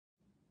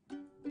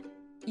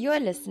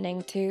You're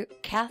listening to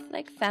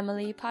Catholic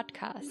Family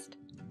Podcast,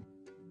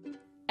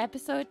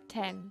 Episode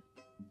 10.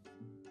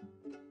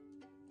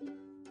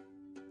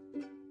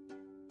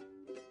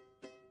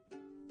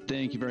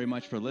 Thank you very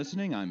much for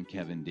listening. I'm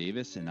Kevin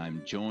Davis, and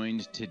I'm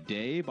joined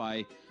today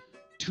by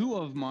two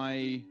of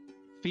my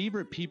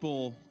favorite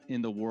people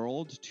in the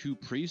world, two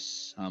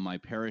priests, my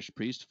parish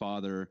priest,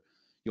 Father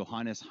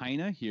Johannes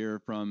Heyne, here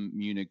from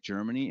Munich,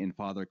 Germany, and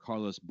Father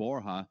Carlos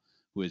Borja,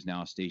 who is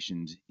now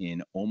stationed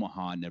in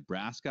Omaha,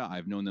 Nebraska.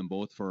 I've known them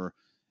both for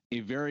a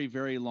very,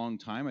 very long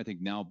time. I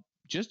think now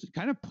just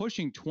kind of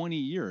pushing 20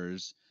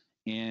 years.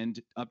 And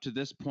up to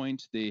this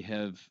point, they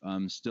have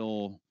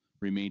still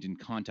remained in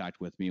contact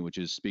with me, which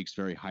speaks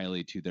very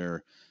highly to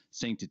their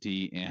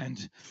sanctity.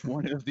 And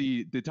one of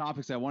the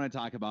topics I want to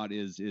talk about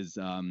is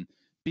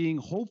being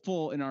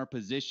hopeful in our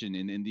position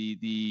and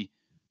the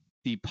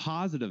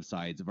positive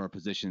sides of our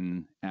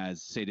position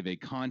as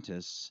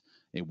sedevacantists,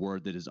 a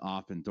word that is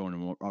often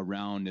thrown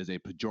around as a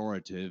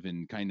pejorative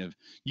and kind of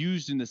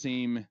used in the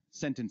same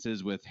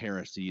sentences with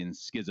heresy and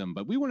schism.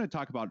 But we want to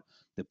talk about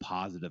the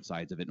positive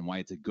sides of it and why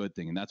it's a good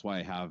thing. And that's why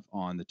I have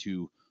on the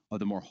two of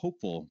the more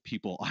hopeful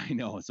people I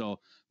know. So,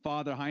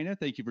 Father Heyne,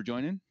 thank you for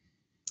joining.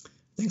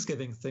 Thanks,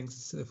 Kevin.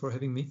 Thanks for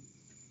having me.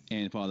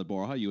 And Father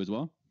Borja, you as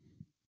well?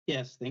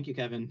 Yes, thank you,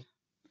 Kevin.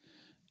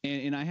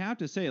 And I have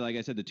to say, like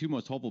I said, the two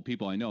most hopeful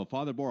people I know,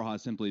 Father Borja,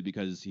 simply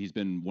because he's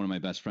been one of my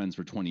best friends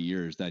for 20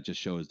 years. That just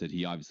shows that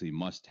he obviously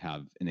must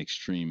have an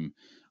extreme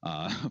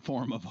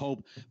form of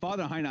hope.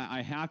 Father Heyne,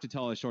 I have to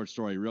tell a short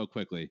story real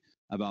quickly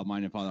about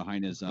mine and Father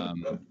Heine's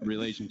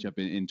relationship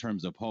in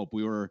terms of hope.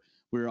 We were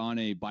on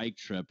a bike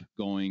trip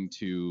going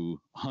to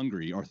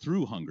Hungary, or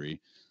through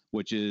Hungary,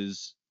 which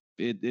is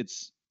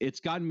it's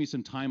gotten me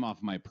some time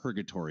off my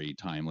purgatory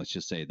time. Let's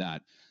just say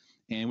that.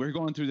 And we're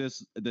going through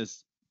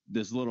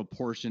this little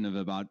portion of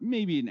about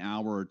maybe an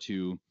hour or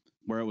two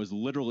where it was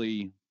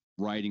literally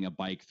riding a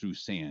bike through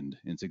sand.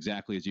 And it's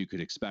exactly as you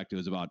could expect. It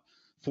was about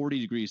 40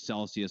 degrees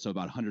Celsius, so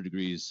about 100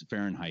 degrees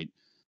Fahrenheit.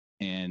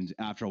 And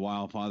after a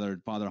while,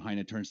 Father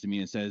Heyne turns to me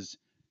and says,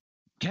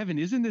 "Kevin,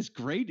 isn't this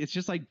great? It's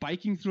just like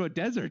biking through a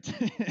desert."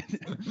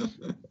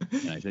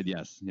 And I said,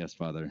 yes,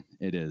 Father,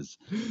 it is.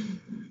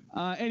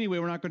 Anyway,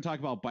 we're not going to talk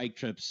about bike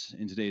trips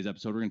in today's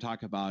episode. We're going to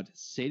talk about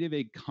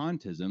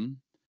sedevacantism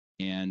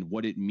and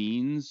what it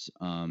means,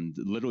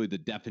 literally the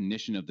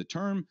definition of the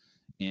term,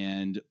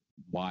 and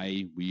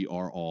why we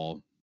are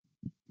all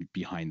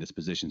behind this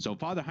position. So,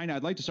 Father Heyne,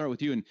 I'd like to start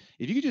with you. And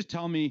if you could just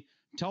tell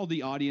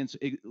the audience,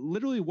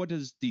 literally, what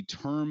does the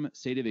term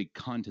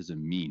sedevacantism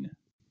mean?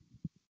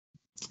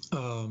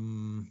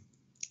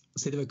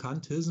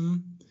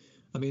 Sedevacantism,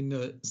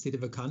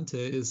 sedevacante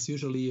is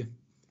usually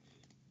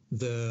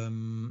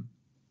an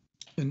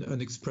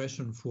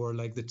expression for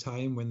like the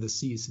time when the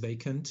see is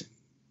vacant.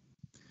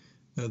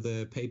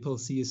 The papal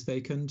see is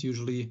vacant.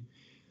 Usually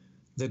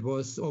that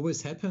was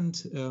always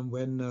happened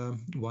when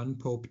one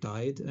pope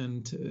died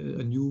and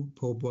a new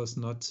pope was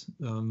not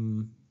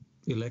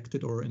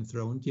elected or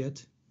enthroned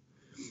yet.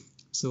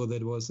 So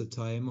that was a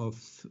time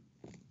of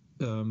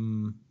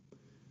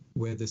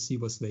where the see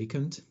was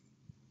vacant.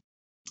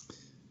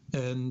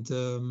 And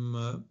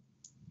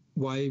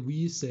why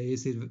we say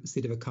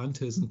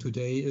sedevacantism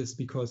today is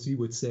because we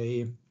would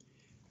say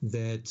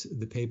that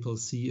the papal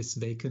see is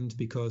vacant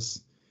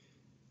because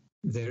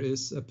there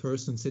is a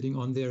person sitting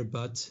on there,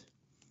 but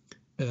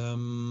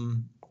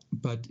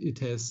it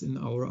has in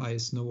our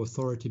eyes no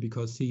authority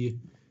because he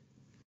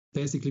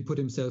basically put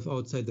himself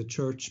outside the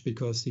church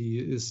because he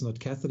is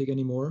not Catholic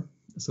anymore.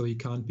 So he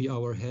can't be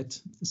our head.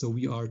 So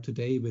we are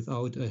today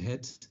without a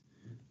head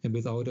and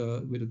without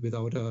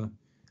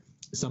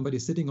somebody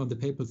sitting on the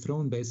papal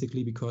throne,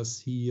 basically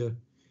because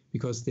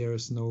there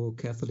is no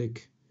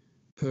Catholic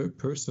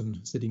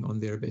person sitting on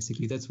there.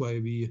 Basically, that's why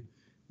we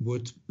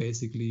would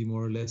basically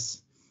more or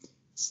less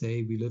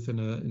say we live in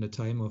a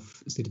time of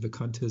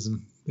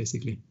sedevacantism,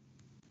 basically.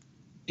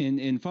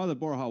 And Father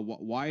Borja,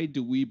 why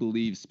do we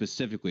believe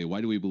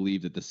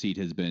that the seat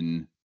has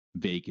been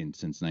vacant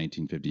since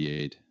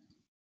 1958?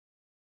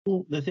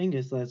 Well, the thing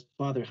is, as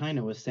Father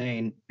Heyne was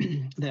saying,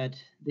 that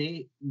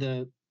the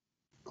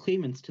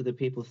claimants to the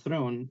papal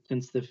throne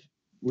since the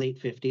late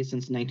 50s,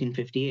 since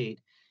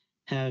 1958,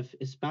 have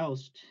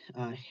espoused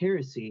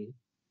heresy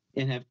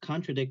and have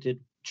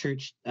contradicted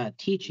church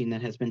teaching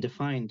that has been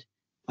defined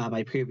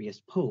by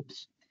previous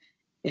popes.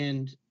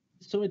 And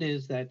so it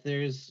is that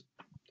there's,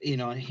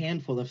 a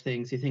handful of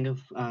things. You think of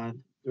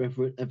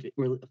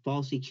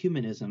false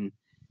ecumenism,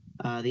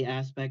 the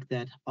aspect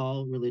that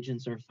all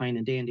religions are fine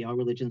and dandy, all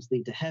religions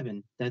lead to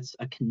heaven. That's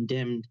a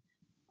condemned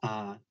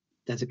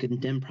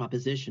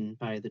proposition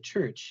by the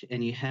church.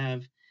 And you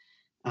have,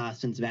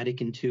 since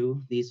Vatican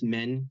II, these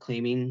men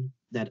claiming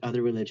that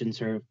other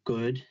religions are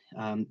good.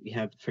 You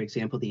have, for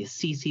example, the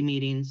Assisi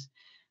meetings,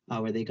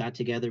 where they got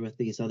together with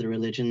these other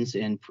religions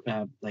and,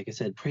 like I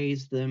said,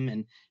 praised them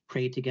and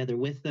prayed together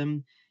with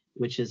them,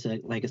 which is,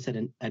 an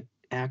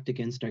act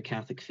against our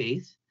Catholic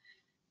faith.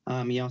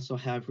 You also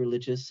have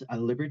religious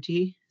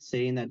liberty,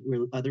 saying that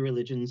other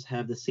religions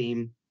have the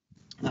same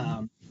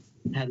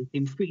have the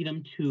same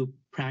freedom to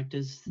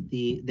practice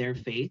their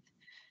faith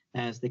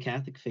as the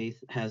Catholic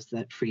faith has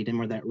that freedom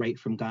or that right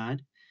from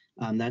God.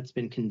 That's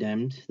been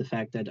condemned, the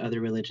fact that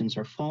other religions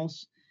are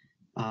false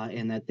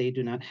and that they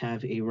do not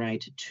have a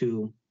right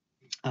to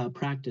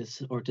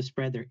practice or to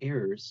spread their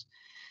errors.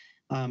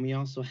 We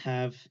also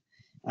have,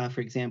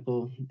 for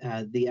example,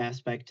 the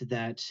aspect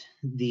that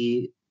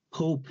the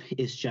Pope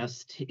is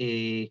just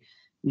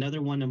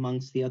another one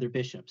amongst the other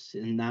bishops,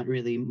 and not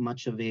really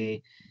much of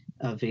a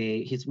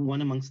he's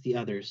one amongst the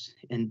others,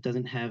 and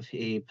doesn't have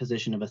a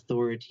position of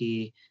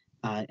authority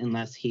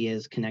unless he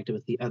is connected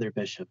with the other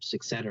bishops,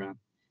 etc.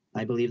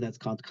 I believe that's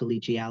called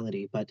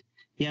collegiality. But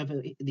you have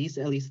at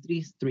least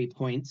these 3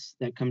 points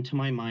that come to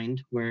my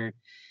mind where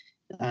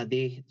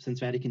they, since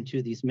Vatican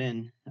II, these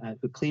men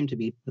who claim to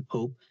be the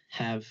Pope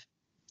have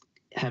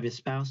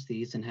espoused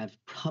these and have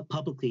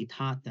publicly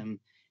taught them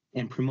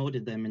and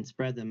promoted them and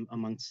spread them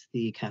amongst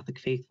the Catholic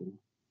faithful.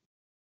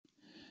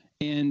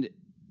 And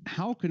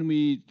how can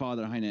we,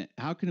 Father Heyne,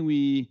 how can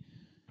we,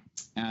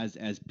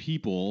 as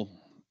people,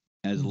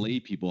 as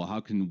lay people, how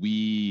can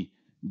we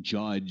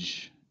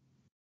judge?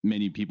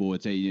 Many people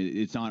would say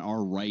it's not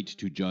our right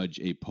to judge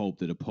a pope,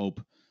 that a pope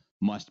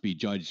must be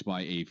judged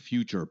by a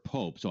future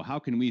pope. So how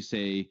can we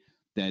say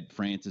that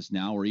Francis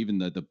now, or even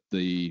the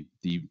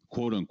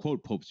quote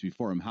unquote popes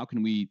before him, how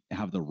can we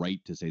have the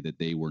right to say that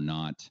they were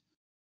not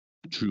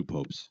true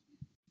popes?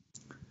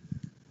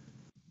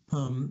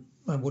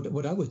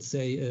 What I would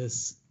say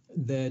is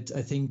that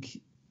I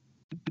think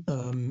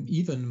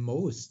even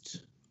most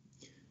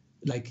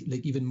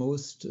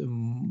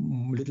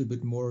little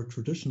bit more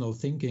traditional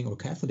thinking or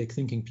Catholic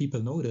thinking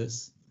people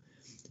notice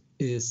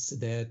is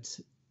that,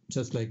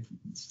 just like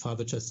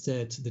Father just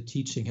said, the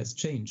teaching has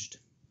changed.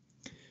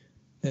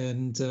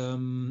 And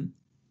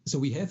so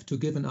we have to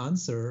give an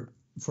answer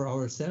for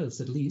ourselves,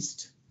 at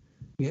least.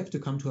 We have to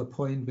come to a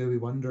point where we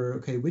wonder,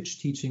 okay, which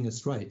teaching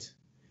is right?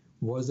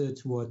 Was it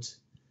what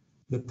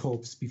the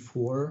popes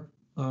before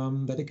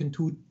Vatican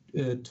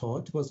II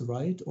taught was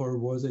right, or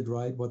was it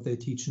right what they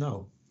teach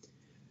now?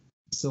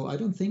 So I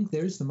don't think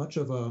there's much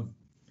of a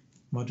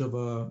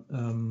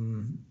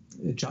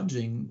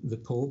judging the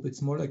Pope.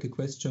 It's more like a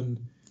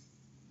question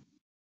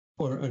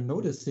or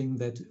noticing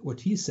that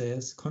what he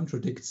says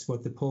contradicts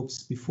what the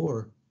popes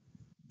before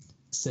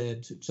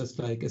said. Just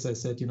like, as I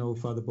said,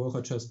 Father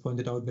Borja just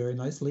pointed out very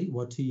nicely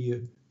what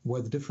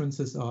the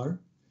differences are.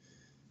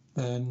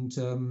 And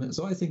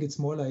so I think it's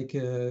more like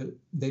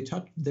they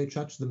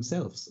judge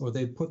themselves, or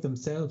they put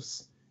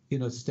themselves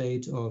in a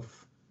state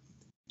of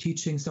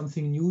teaching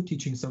something new,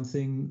 teaching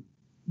something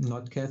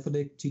not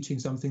Catholic, teaching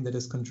something that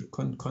is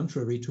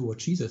contrary to what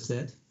Jesus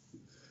said.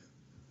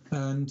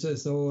 And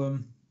so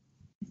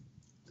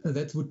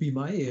that would be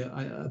my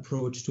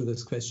approach to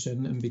this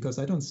question, and because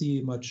I don't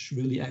see much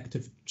really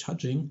active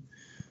judging.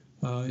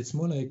 It's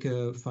more like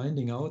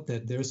finding out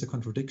that there's a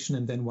contradiction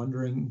and then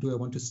wondering, do I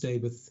want to stay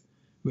with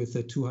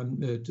the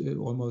 200,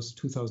 almost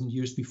 2,000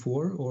 years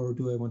before, or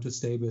do I want to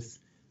stay with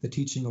the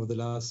teaching of the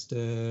last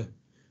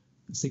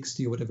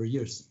 60 or whatever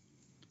years,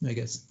 I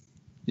guess.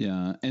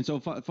 Yeah. And so,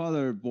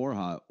 Father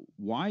Borja,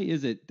 why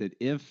is it that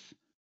if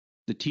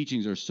the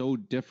teachings are so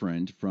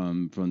different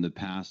from the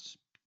past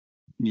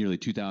nearly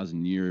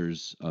 2,000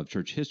 years of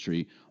church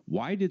history,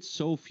 why did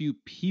so few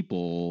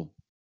people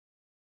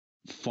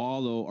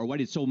follow, or why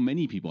did so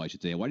many people, I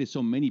should say, why did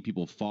so many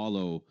people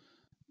follow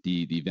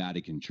the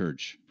Vatican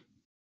Church?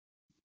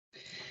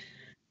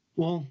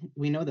 Well,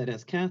 we know that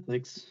as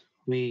Catholics,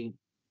 we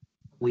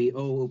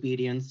owe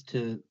obedience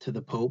to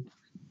the Pope,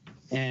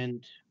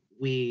 and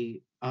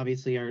we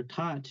obviously are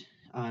taught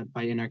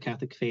in our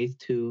Catholic faith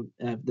to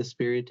the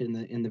spirit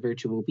and the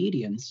virtue of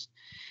obedience.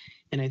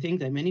 And I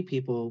think that many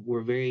people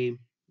were very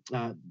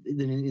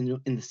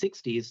in the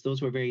 60s.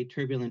 Those were very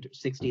turbulent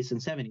 60s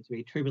and 70s,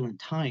 very turbulent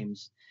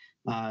times,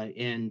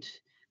 and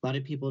a lot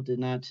of people did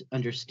not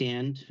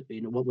understand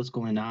what was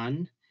going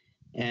on,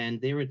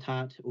 and they were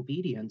taught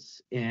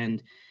obedience.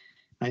 And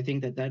I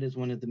think that is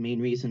one of the main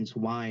reasons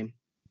why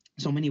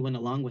so many went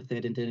along with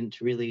it and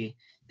didn't really,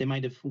 they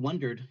might have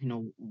wondered,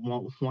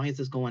 why is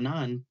this going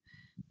on,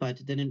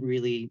 but didn't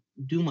really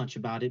do much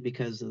about it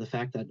because of the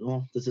fact that,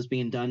 this is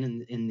being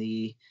done in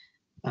the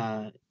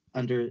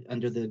under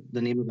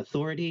the name of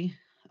authority,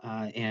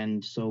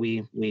 and so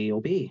we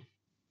obey.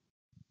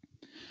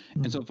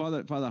 And so,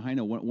 Father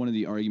Heyne, one of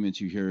the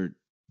arguments you hear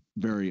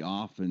very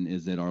often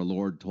is that our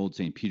Lord told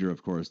St. Peter,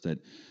 of course, that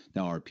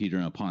thou art Peter,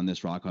 and upon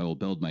this rock I will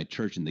build my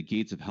church, and the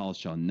gates of hell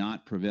shall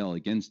not prevail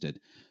against it.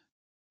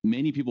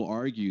 Many people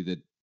argue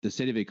that the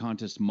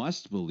sedevacantists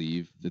must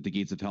believe that the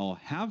gates of hell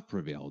have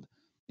prevailed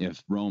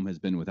if Rome has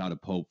been without a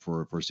pope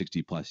for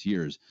 60 plus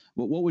years.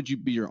 What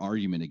would be your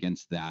argument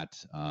against that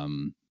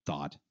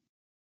thought?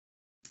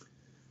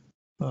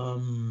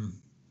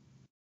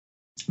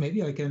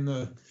 Maybe I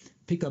can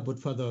pick up what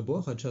Father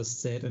Borja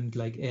just said and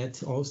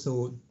add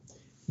also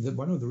that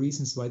one of the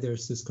reasons why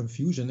there's this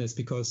confusion is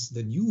because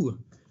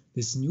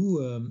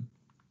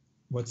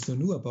what's so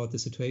new about the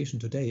situation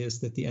today is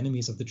that the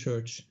enemies of the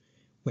church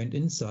went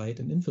inside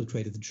and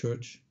infiltrated the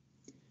church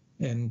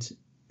and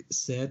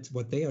said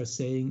what they are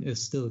saying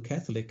is still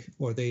Catholic,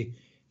 or they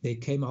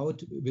came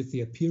out with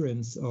the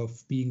appearance of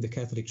being the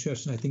Catholic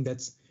Church. And I think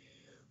that's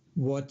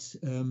what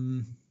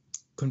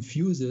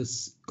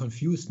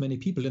confused many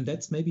people. And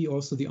that's maybe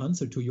also the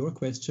answer to your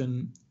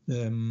question,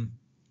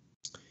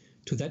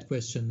 to that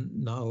question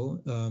now,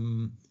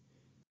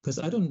 because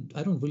I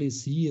don't really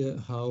see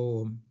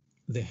how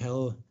the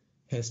hell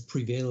has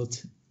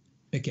prevailed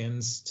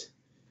against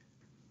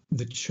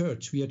the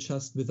church. We are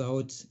just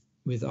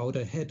without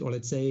a head, or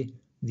let's say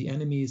the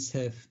enemies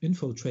have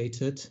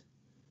infiltrated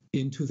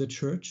into the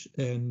church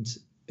and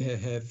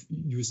have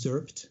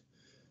usurped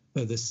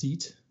the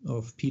seat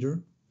of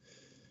Peter.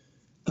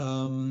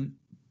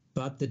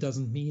 But that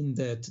doesn't mean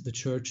that the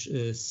church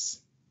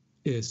is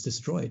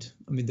destroyed.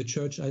 I mean, the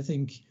church, I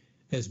think,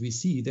 as we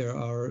see, there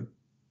are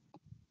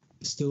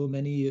still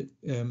many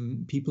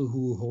people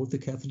who hold the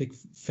Catholic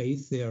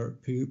faith. There are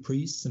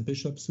priests and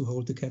bishops who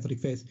hold the Catholic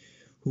faith,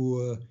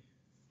 who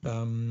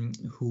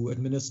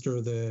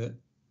administer the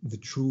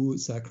true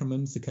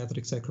sacraments, the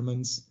Catholic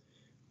sacraments,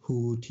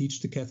 who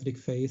teach the Catholic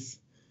faith,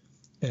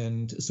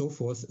 and so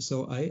forth.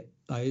 So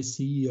I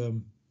see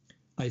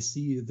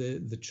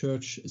the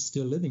church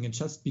still living, and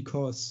just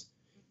because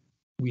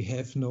we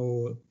have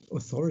no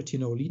authority,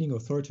 no leading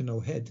authority, no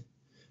head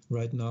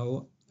right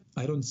now,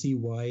 I don't see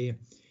why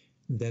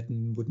that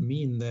would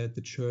mean that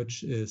the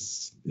church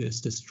is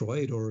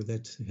destroyed, or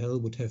that hell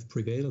would have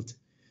prevailed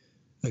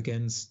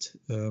against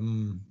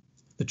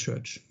the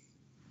church.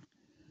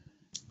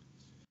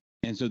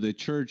 And so the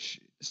church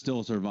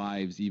still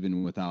survives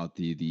even without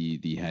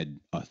the head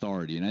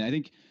authority. And I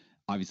think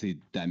obviously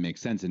that makes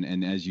sense.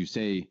 And as you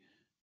say,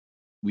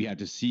 we have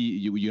to see,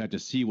 you have to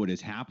see what is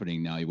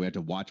happening now. We have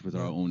to watch with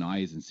our own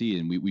eyes and see.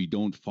 And we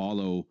don't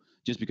follow,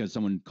 just because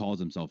someone calls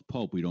himself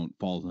Pope, we don't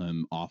follow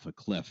him off a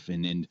cliff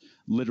and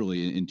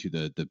literally into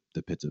the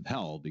pits of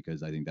hell,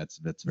 because I think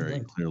that's very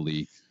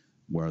clearly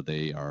where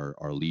they are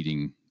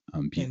leading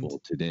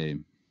people today.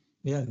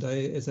 Yeah, and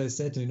as I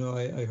said,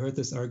 I heard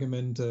this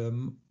argument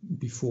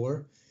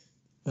before,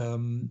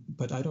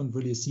 but I don't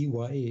really see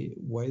why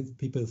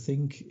people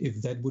think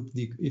if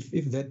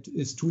that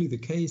is truly the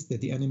case,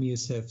 that the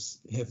enemies have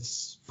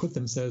put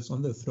themselves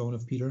on the throne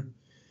of Peter,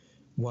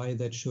 why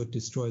that should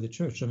destroy the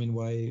church. I mean,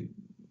 why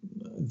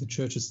the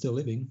church is still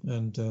living,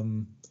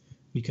 and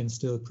we can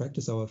still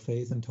practice our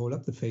faith and hold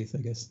up the faith,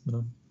 I guess.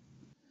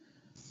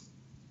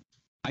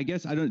 I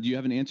guess do you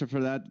have an answer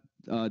for that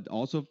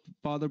also,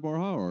 Father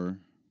Borja, or?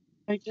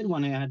 I did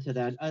want to add to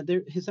that.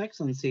 His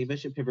Excellency,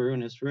 Bishop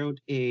Pivarunas,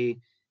 wrote a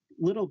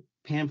little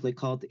pamphlet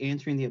called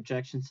Answering the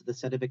Objections to the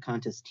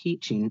Sedevacantist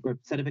Teaching, or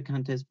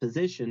Sedevacantist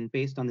Position,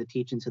 based on the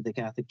teachings of the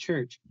Catholic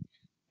Church.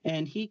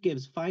 And he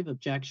gives 5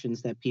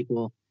 objections that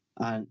people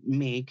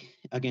make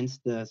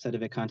against the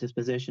Sedevacantist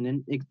position.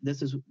 And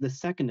this is the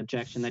second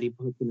objection that he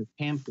puts in his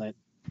pamphlet.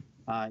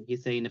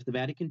 He's saying, if the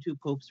Vatican II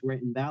popes were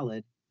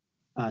invalid,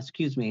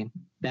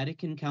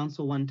 Vatican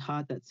Council I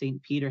taught that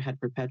St. Peter had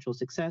perpetual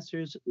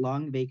successors.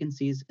 Long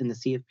vacancies in the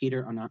See of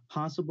Peter are not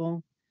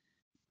possible.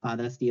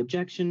 That's the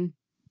objection.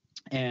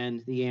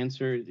 And the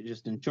answer,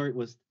 just in short,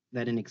 was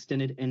that an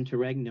extended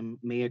interregnum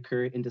may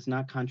occur and does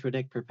not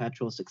contradict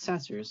perpetual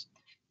successors.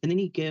 And then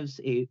he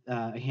gives a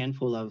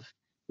handful of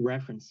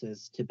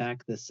references to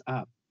back this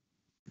up.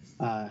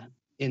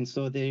 And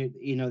so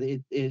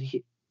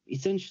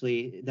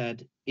essentially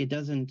that it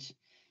doesn't.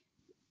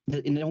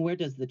 Nowhere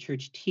does the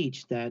church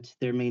teach that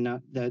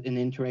that an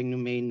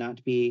interregnum may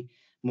not be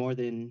more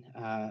than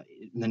a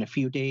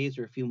few days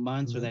or a few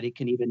months, or that it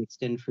can even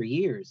extend for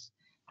years.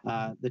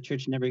 The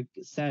church never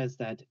says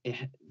that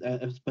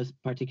a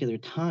particular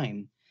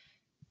time,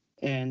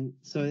 and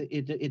so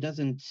it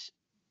doesn't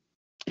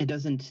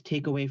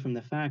take away from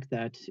the fact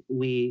that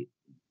we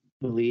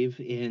believe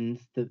in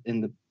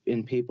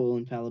papal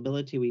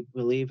infallibility. We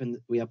believe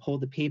we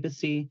uphold the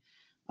papacy.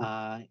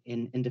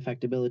 In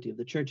indefectibility of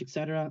the church,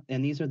 etc.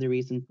 And these are the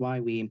reasons why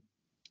we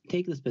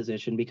take this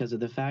position, because of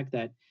the fact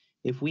that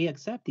if we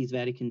accept these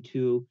Vatican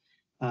II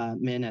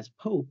men as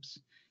popes,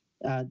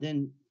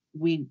 then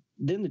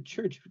the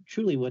church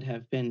truly would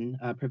have been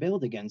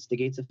prevailed against. The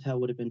gates of hell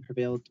would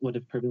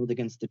have prevailed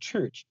against the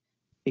church,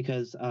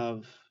 because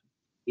of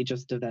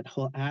that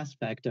whole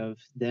aspect of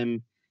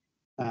them,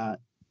 of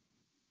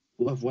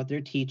what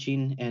they're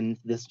teaching, and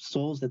the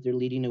souls that they're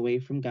leading away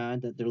from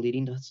God, that they're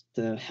leading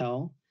to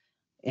hell.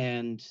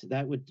 And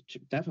that would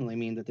definitely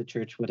mean that the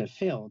church would have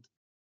failed.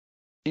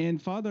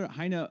 And Father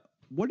Heyne,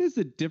 what is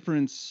the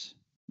difference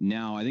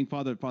now? I think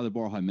Father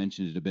Borja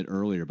mentioned it a bit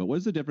earlier, but what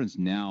is the difference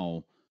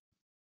now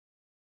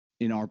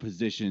in our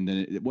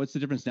position? What's the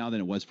difference now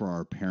than it was for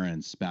our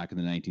parents back in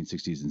the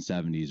 1960s and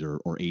 70s or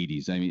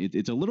 80s? I mean,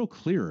 it's a little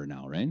clearer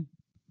now, right?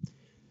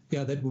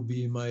 Yeah, that would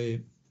be my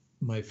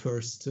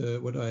first,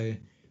 what I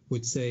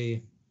would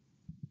say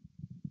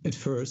at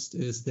first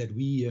is that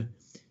we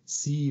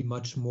see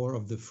much more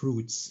of the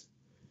fruits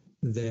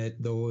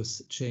that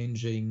those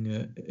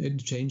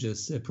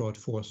changes brought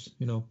forth,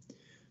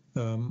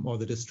 or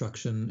the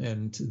destruction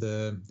and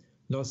the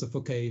loss of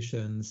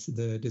vocations,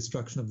 the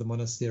destruction of the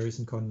monasteries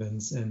and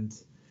convents,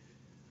 and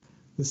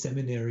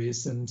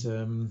seminaries and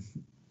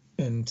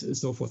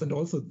so forth, and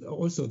also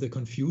the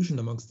confusion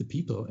amongst the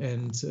people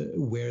and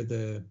where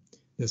the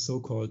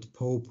so-called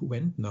Pope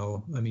went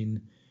now. I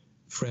mean,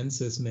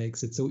 Francis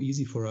makes it so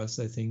easy for us,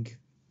 I think,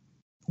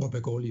 or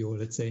Bergoglio,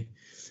 let's say,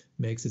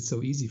 makes it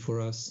so easy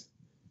for us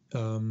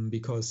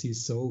because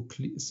he's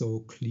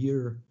so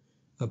clear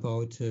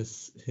about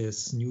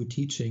his new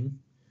teaching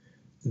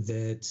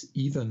that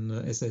even,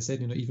 as I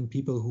said, even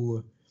people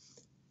who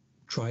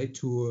try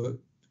to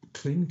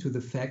cling to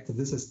the fact that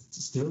this is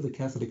still the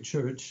Catholic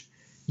Church,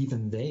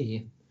 even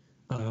they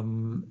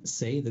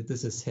say that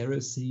this is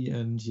heresy.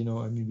 And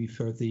I mean, we've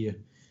heard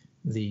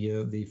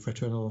the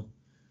fraternal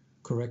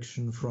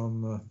correction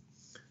from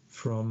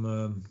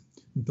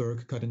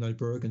Berg, Cardinal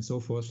Berg, and so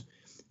forth,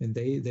 and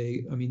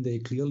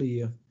they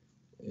clearly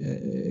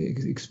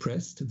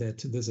expressed that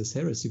this is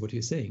heresy, what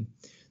he's saying.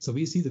 So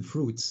we see the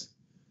fruits,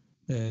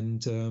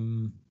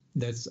 and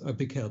that's a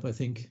big help, I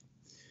think.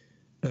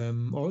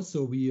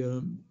 Also,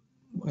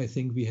 I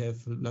think we have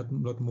a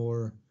lot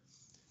more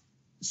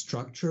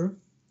structure,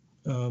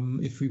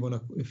 if we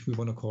want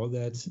to call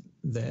that.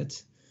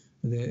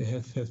 There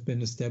have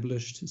been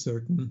established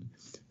certain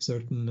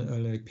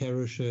like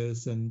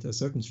parishes and a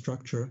certain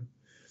structure,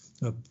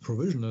 a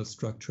provisional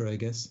structure, I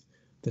guess,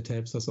 that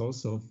helps us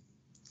also.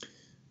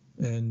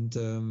 And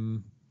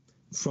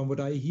from what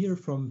I hear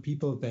from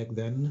people back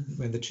then,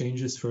 when the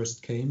changes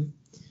first came,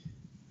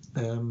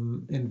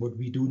 and what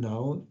we do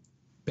now,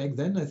 back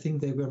then I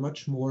think they were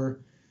much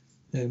more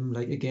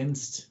like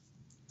against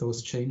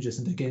those changes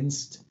and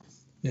against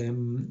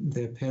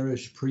their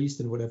parish priest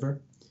and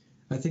whatever.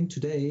 I think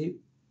today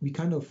we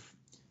kind of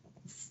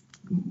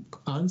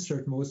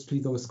answered mostly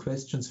those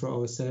questions for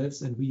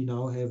ourselves, and we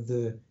now have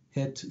the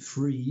head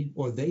free,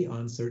 or they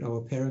answered,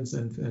 our parents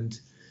and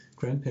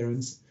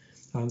grandparents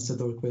answered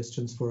those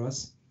questions for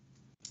us.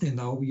 And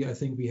now I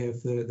think we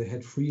have the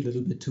head free a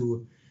little bit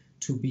to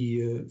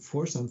be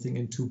for something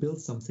and to build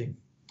something.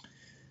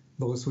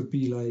 Those would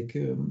be like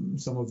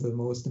some of the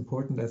most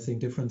important, I think,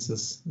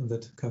 differences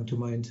that come to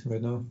mind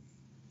right now.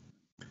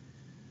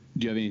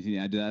 Do you have anything to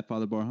add to that,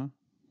 Father Borja?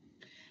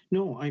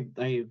 No, I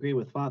agree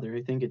with Father.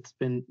 I think it's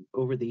been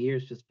over the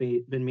years just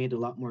been made a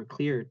lot more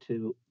clear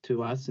to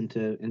us and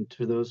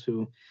to those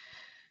who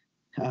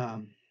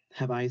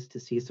have eyes to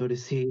see, so to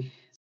say.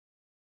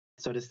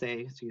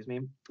 Excuse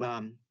me.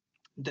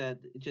 That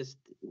just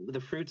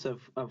the fruits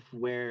of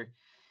where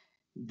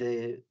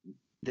their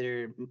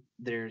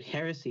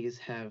heresies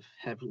have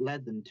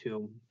led them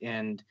to,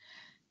 and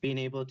being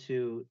able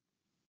to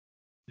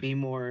be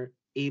more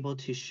able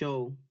to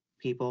show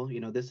people,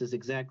 this is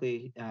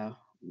exactly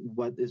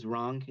what is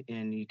wrong,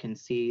 and you can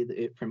see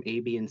it from A,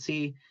 B, and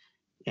C,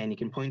 and you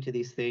can point to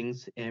these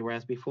things. And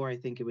whereas before, I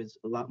think it was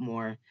a lot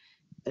more,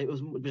 it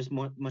was just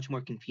much more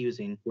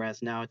confusing.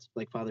 Whereas now, it's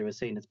like Father was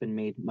saying, it's been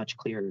made much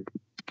clearer.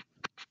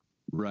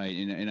 Right,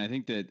 and I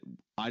think that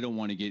I don't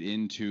want to get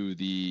into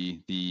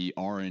the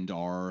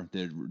R&R,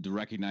 the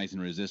recognize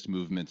and resist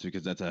movements,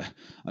 because that's a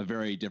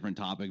very different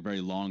topic,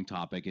 very long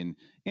topic, and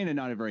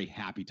not a very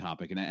happy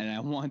topic. And I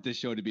want this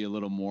show to be a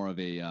little more of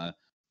a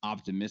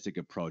optimistic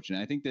approach. And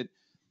I think that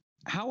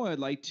how I'd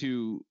like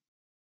to,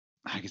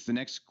 I guess the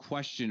next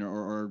question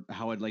or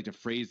how I'd like to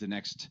phrase the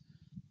next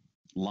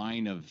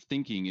line of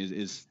thinking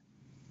is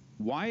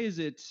why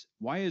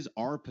is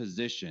our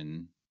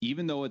position,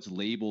 even though it's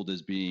labeled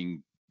as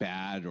being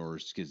bad or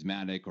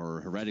schismatic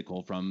or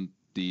heretical from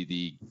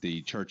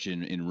the church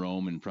in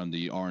Rome and from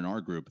the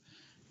R&R group,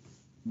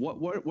 what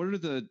are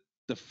the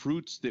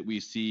fruits that we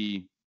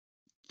see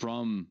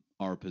from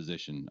our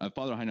position?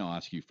 Father Heyne, I'll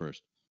ask you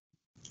first.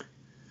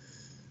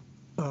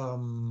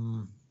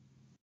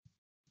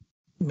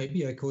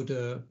 Maybe I could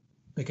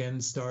again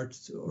start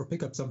or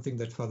pick up something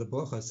that Father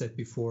Borja said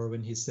before,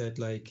 when he said,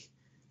 like,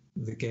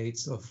 the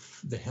gates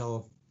of the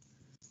hell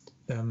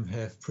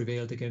have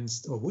prevailed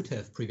against, or would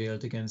have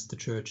prevailed against, the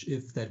church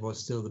if that was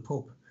still the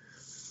Pope,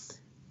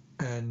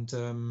 and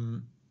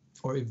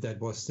or if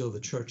that was still the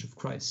Church of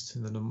Christ,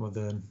 in the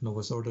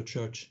Novus Ordo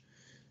Church.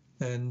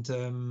 And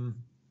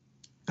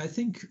I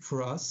think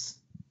for us,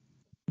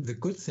 the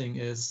good thing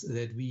is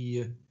that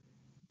we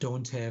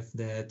don't have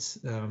that.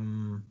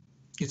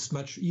 It's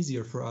much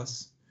easier for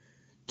us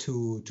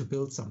to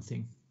build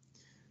something,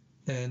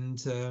 and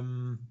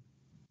to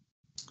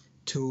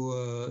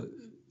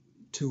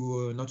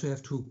not to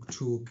have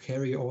to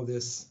carry all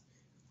the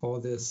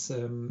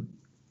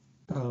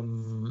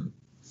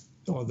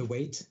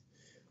weight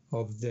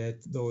of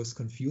those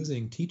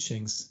confusing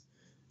teachings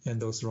and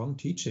those wrong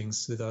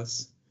teachings with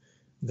us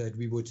that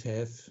we would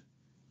have,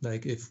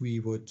 like if we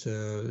would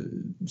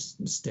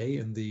stay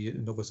in the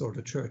Novus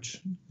Ordo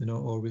Church,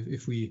 or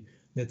if we,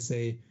 let's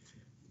say,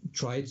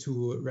 try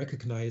to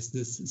recognize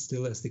this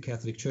still as the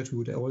Catholic Church, we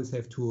would always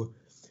have to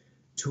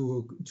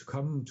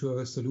come to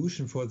a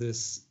solution for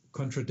this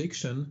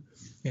contradiction,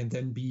 and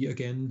then be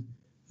again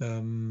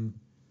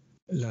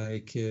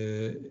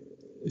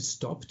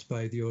stopped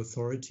by the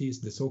authorities,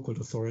 the so-called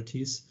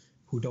authorities,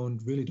 who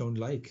don't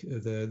like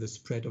the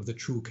spread of the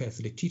true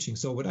Catholic teaching.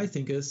 So what I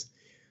think is,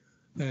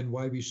 and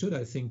why we should,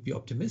 I think, be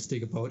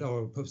optimistic about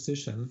our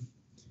position,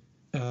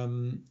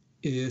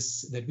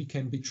 is that we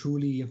can be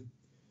truly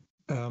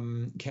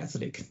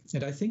Catholic.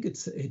 And I think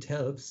it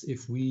helps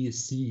if we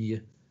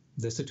see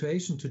the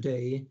situation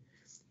today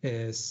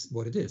as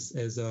what it is,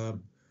 as a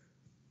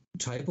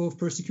type of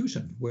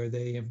persecution, where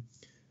they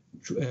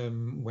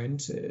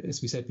went,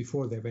 as we said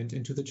before, they went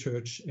into the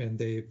church and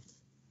they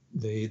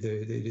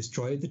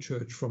destroyed the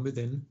church from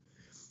within.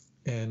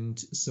 And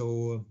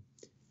so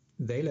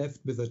they left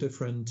with a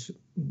different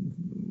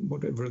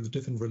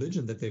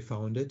religion that they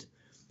founded,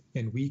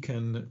 and we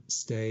can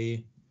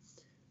stay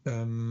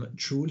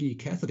truly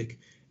Catholic.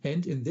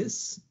 And in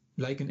this,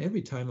 like in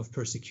every time of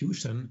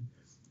persecution,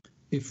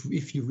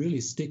 if you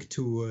really stick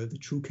to the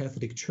true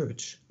Catholic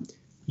Church,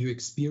 you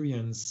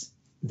experience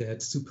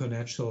that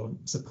supernatural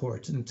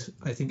support. And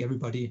I think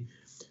everybody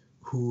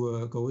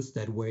who goes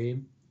that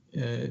way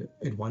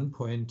at one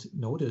point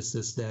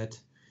notices that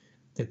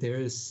there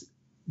is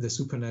the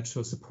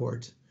supernatural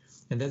support,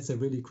 and that's a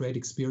really great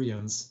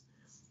experience.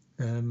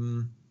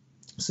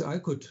 So I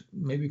could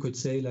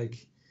say,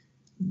 like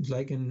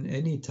in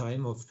any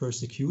time of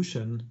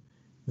persecution,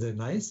 the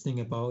nice thing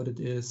about it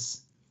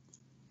is,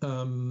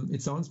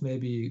 it sounds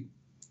maybe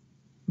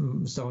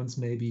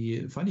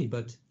funny,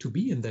 but to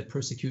be in that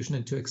persecution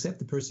and to accept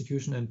the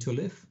persecution and to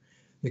live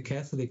the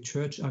Catholic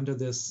Church under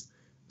this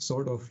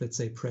sort of, let's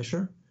say,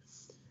 pressure.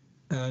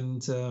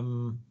 And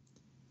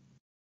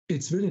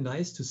it's really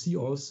nice to see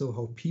also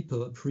how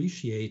people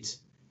appreciate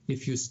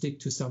if you stick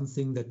to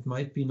something that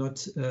might be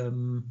not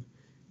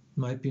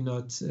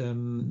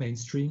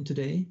mainstream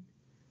today,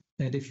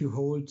 and if you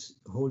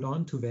hold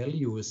on to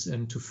values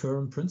and to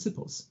firm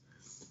principles.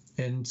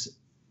 And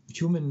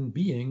human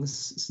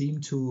beings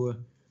seem to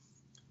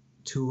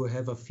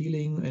have a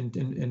feeling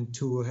and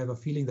to have a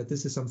feeling that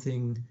this is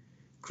something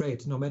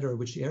great, no matter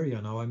which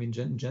area now. I mean,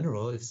 in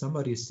general, if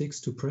somebody sticks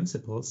to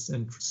principles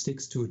and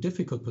sticks to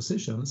difficult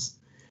positions,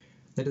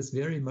 that is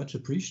very much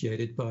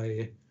appreciated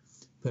by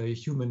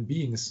human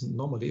beings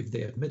normally, if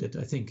they admit it,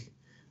 I think.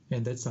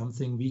 And that's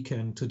something we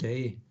can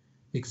today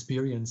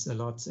experience a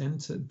lot,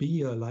 and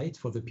be a light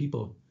for the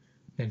people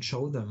and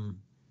show them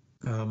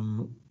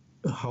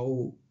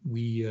how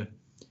we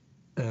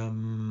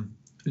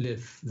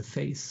live the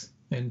faith.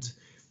 And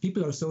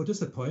people are so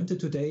disappointed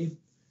today,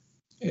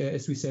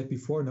 as we said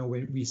before. Now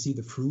when we see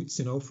the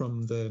fruits,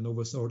 from the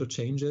Novus Ordo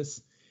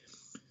changes,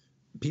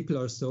 people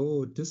are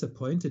so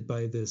disappointed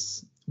by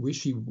this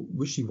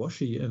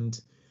wishy-washy, and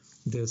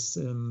this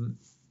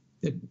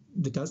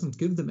it doesn't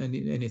give them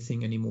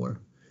anything anymore,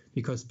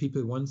 because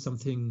people want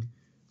something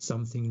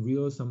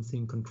real,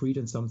 something concrete,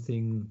 and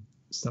something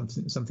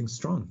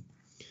strong.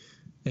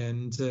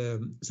 And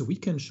so we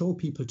can show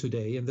people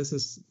today, and this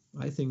is,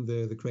 I think,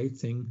 the great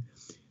thing,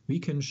 we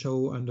can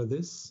show under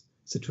this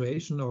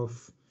situation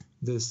of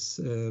this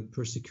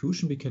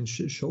persecution, we can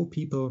show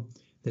people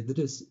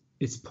that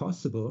it's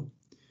possible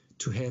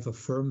to have a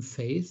firm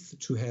faith,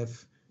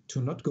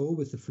 to not go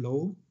with the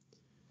flow,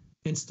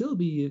 and still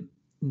be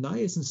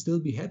nice, and still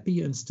be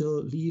happy, and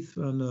still live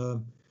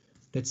a,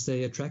 let's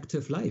say,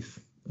 attractive life.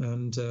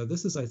 And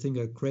this is, I think,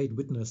 a great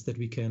witness that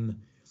we can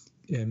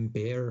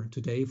bear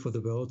today for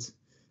the world.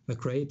 A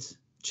great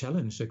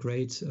challenge, a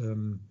great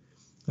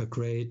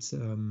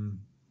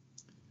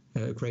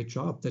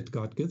job that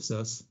God gives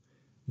us,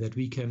 that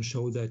we can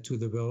show that to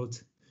the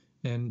world.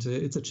 And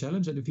it's a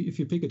challenge, and if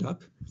you pick it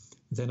up,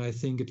 then I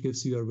think it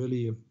gives you a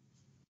really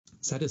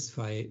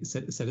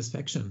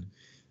satisfaction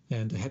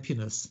and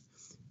happiness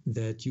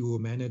that you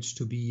manage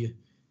to be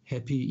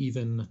happy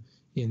even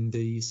in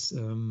these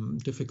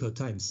difficult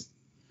times.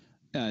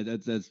 Yeah,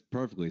 that's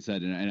perfectly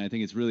said, and I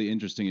think it's really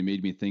interesting. It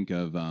made me think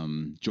of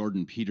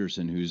Jordan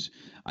Peterson, who's,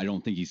 I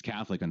don't think he's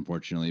Catholic,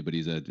 unfortunately, but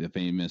he's a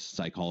famous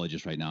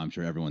psychologist right now. I'm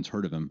sure everyone's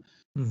heard of him.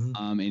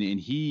 Mm-hmm. And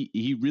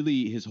he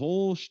really, his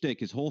whole shtick,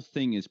 his whole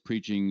thing is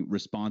preaching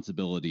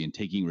responsibility and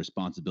taking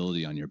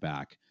responsibility on your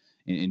back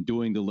and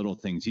doing the little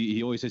things.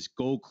 He always says,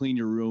 go clean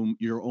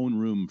your own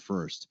room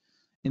first.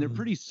 And they're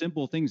pretty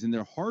simple things, and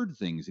they're hard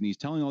things. And he's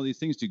telling all these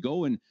things to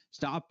go and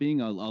stop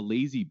being a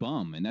lazy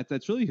bum. And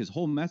that's really his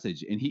whole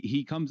message. And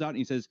he comes out and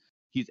he says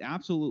he's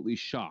absolutely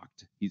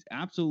shocked. He's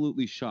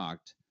absolutely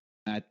shocked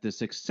at the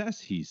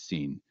success he's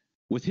seen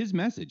with his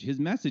message. His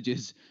message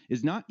is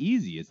not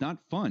easy. It's not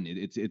fun.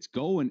 It's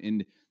go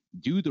and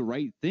do the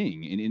right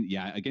thing. And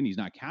yeah, again, he's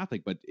not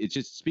Catholic, but it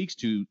just speaks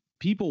to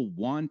people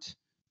want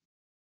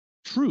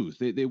truth.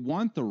 They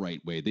want the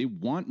right way. They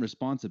want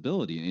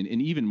responsibility,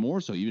 and even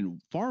more so, even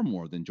far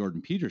more than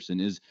Jordan Peterson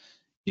is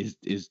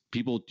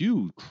people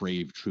do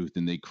crave truth,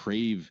 and they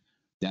crave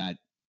that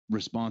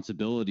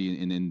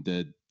responsibility, and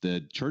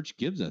the church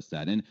gives us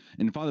that. And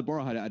Father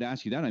Borja, I'd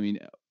ask you that. I mean,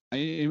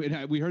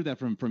 we heard that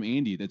from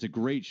Andy. That's a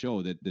great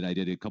show that I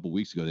did a couple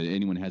weeks ago. That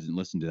anyone hasn't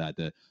listened to that,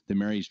 the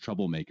Mary's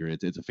Troublemaker.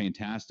 It's a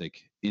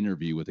fantastic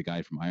interview with a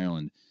guy from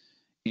Ireland,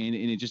 and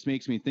it just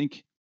makes me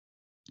think.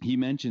 He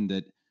mentioned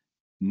that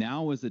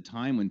now is the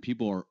time when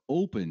people are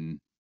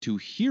open to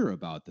hear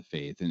about the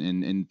faith.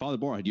 And Father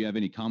Borja, do you have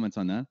any comments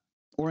on that,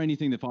 or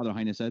anything that Father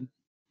Heyne said?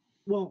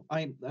 Well,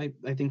 I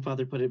think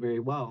Father put it very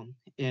well.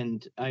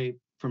 And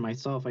for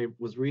myself, I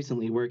was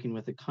recently working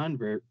with a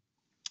convert,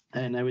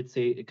 and I would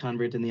say a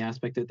convert in the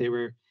aspect that they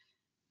were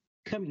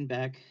coming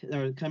back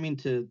or coming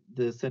to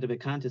the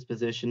sedevacantist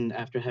position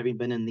after having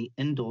been in the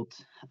indult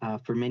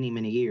for many,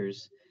 many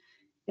years.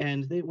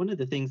 And one of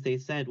the things they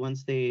said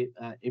once they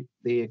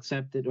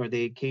accepted or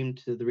they came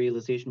to the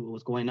realization of what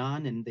was going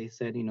on, and they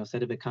said,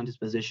 sedevacantist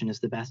position is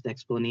the best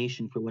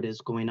explanation for what is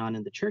going on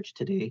in the church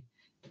today.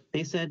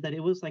 They said that it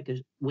was like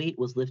a weight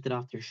was lifted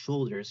off their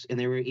shoulders, and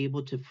they were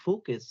able to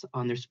focus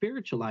on their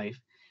spiritual life,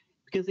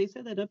 because they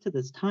said that up to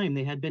this time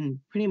they had been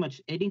pretty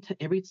much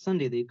every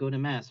Sunday they'd go to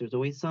mass. There's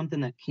always something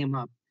that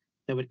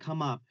would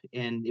come up,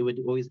 and it would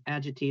always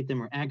agitate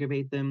them or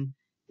aggravate them,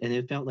 and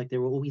it felt like they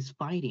were always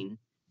fighting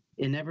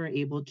and never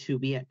able to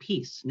be at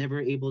peace,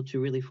 never able to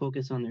really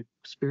focus on their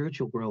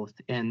spiritual growth.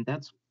 And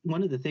that's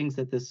one of the things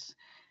that this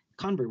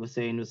convert was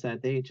saying, was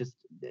that they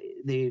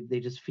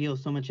just feel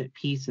so much at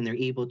peace, and they're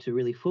able to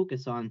really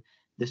focus on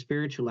the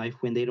spiritual life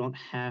when they don't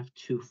have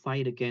to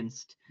fight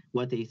against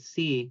what they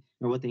see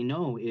or what they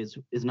know is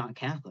not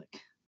Catholic.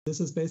 This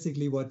is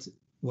basically what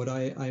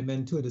I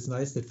meant too. It is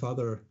nice that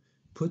Father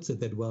puts it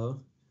that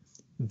well,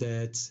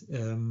 that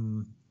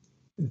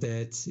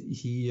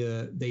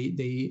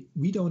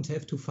we don't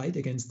have to fight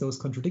against those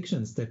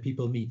contradictions that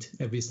people meet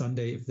every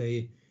Sunday if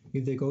they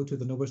go to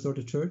the Novus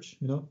Ordo Church.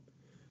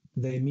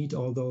 They meet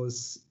all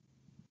those.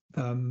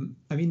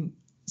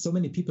 So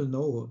many people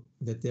know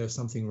that there's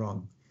something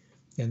wrong,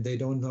 and they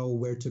don't know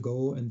where to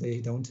go, and they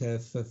don't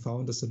have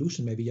found a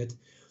solution maybe yet.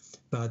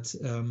 But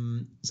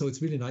so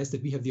it's really nice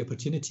that we have the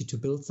opportunity to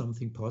build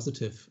something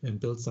positive and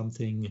build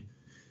something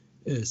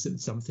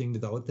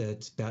without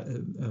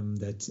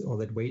that all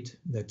that weight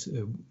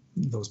that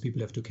those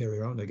people have to carry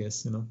around, I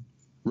guess.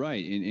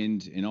 Right,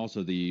 and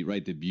also the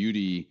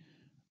beauty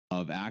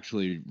of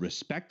actually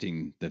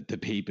respecting the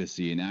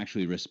papacy and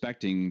actually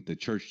respecting the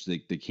church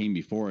that came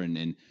before,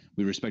 and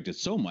we respect it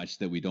so much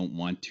that we don't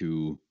want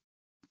to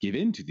give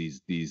in to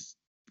these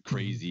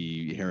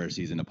crazy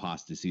heresies and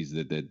apostasies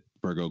that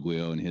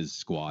Bergoglio and his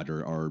squad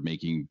are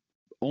making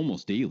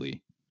almost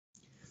daily.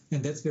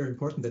 And that's very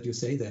important that you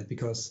say that,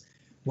 because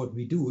what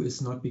we do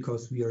is not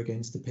because we are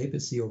against the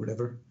papacy or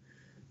whatever,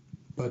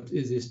 but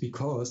it is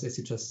because, as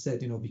you just said,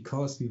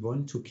 because we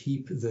want to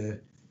keep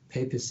the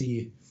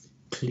papacy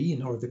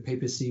clean, or the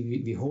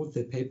papacy, we hold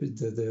the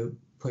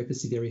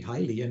papacy very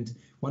highly. And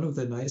one of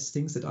the nice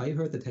things that I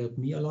heard that helped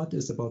me a lot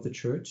is about the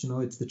church.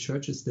 It's the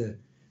church is the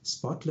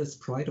spotless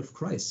pride of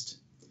Christ.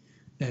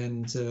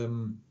 And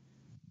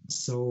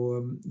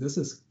so this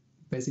is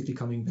basically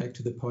coming back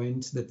to the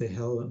point that the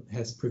hell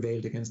has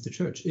prevailed against the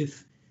church.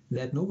 If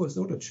that Novus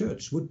Ordo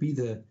Church would be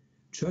the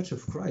Church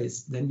of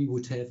Christ, then we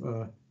would have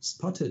a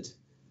spotted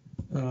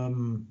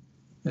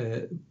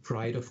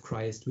pride of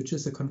Christ, which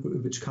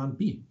can't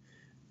be.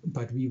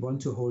 But we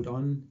want to hold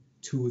on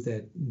to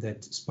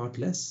that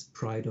spotless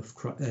pride of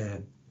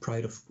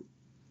Christ.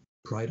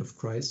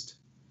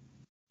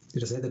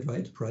 Did I say that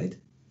right?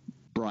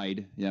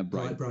 Bride, yeah,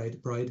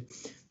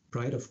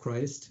 bride of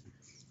Christ,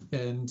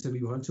 and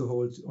we want to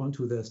hold on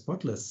to the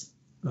spotless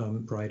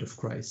bride of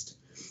Christ,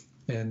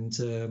 and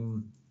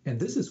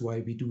this is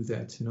why we do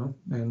that,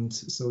 And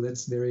so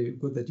that's very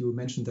good that you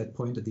mentioned that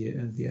point at the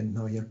end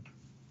now here.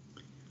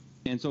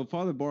 And so,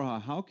 Father Borja,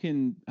 how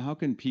can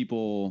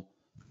people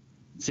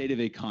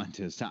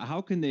sedevacantists,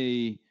 how can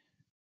they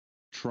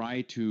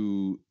try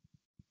to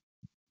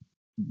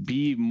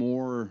be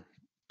more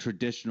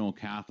traditional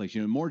Catholics,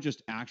 more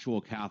just actual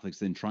Catholics,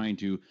 than trying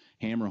to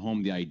hammer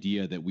home the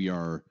idea that we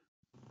are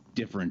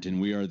different and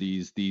we are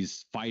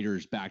these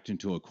fighters backed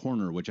into a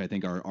corner, which I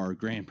think our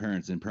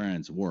grandparents and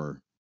parents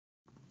were?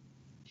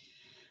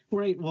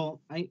 Right.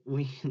 Well, I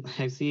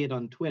see it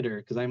on Twitter,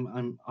 because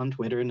I'm on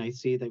Twitter, and I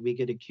see that we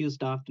get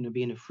accused often of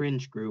being a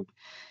fringe group,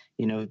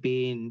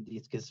 being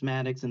these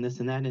schismatics and this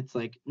and that. And it's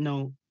like,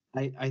 no,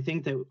 I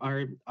think that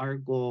our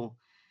goal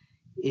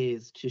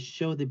is to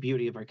show the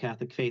beauty of our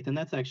Catholic faith. And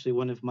that's actually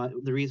one of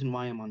the reason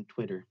why I'm on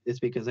Twitter, is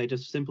because I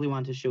just simply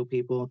want to show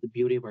people the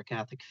beauty of our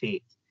Catholic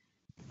faith,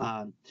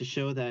 to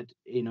show that,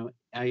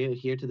 I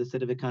adhere to the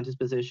sedevacantist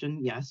position,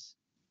 yes,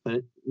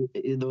 but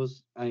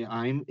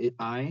I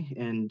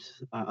and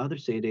other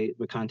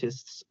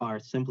sedevacantists are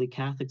simply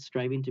Catholics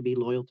striving to be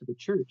loyal to the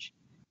Church,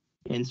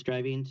 and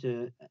striving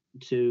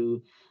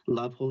to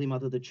love Holy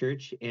Mother the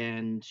Church,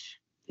 and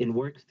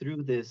work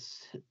through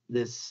this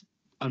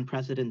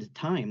unprecedented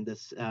time,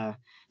 this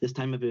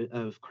time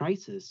of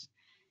crisis.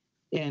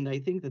 And I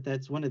think that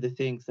that's one of the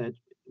things that,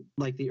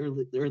 like the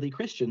early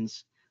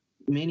Christians,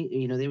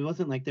 many, they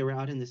wasn't like they were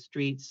out in the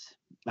streets,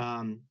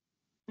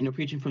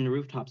 preaching from the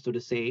rooftops, so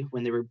to say,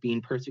 when they were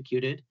being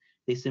persecuted.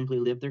 They simply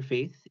lived their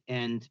faith,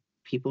 and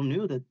people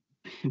knew that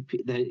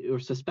or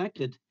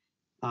suspected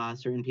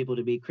certain people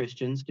to be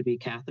Christians, to be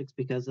Catholics,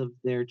 because of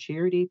their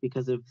charity,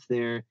 because of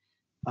the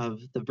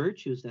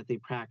virtues that they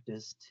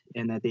practiced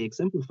and that they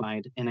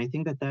exemplified. And I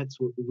think that that's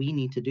what we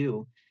need to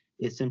do,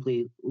 is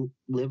simply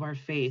live our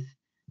faith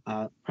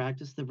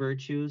practice the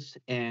virtues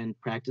and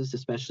practice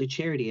especially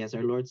charity. As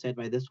our Lord said,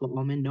 by this will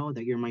all men know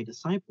that you're my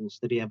disciples,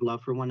 that you have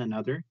love for one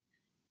another.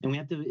 And we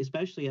have to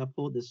especially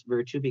uphold this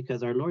virtue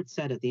because our Lord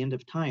said at the end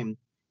of time,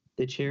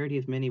 the charity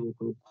of many will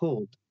grow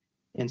cold.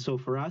 And so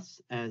for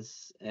us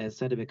as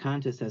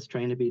sedevacantists, as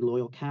trying to be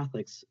loyal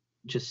Catholics,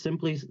 just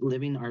simply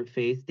living our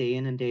faith day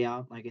in and day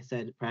out, like I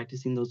said,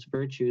 practicing those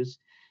virtues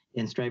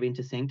and striving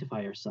to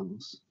sanctify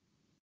ourselves.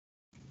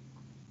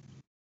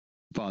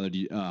 Father,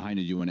 Heyne,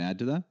 do you want to add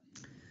to that?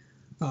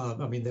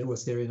 I mean, that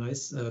was very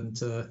nice. And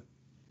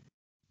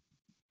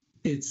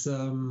it's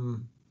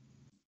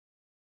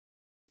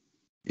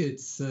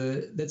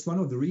that's one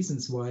of the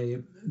reasons why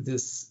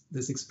this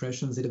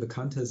expression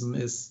sedevacantism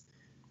is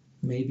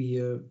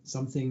maybe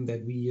something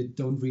that we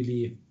don't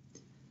really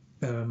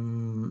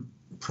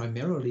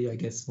primarily, I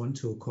guess, want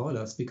to call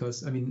us,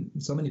 because I mean,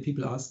 so many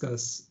people ask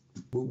us,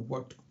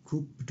 what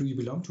group do you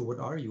belong to, what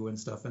are you, and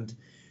stuff, and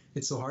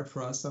it's so hard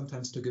for us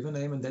sometimes to give a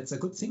name, and that's a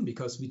good thing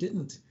because we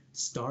didn't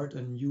start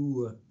a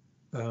new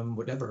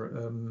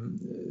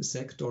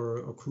sect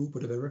or group,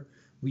 whatever.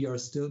 We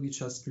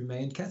just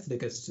remain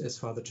Catholic, as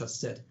Father just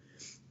said.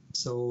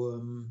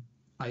 So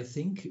I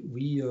think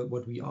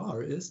what we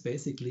are is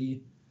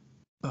basically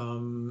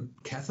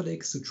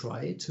Catholics who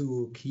try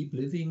to keep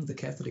living the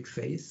Catholic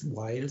faith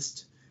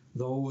whilst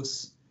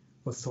those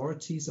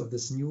authorities of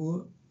this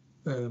new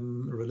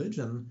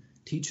religion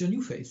teach a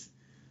new faith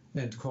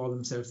and call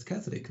themselves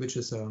Catholic, which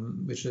is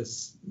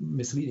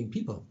misleading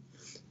people.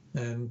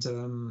 And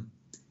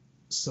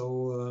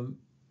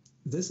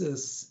this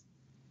is,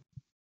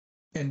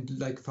 and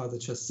like Father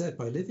just said,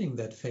 by living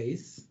that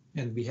faith,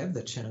 and we have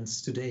the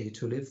chance today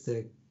to live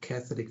the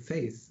Catholic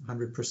faith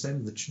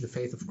 100%, the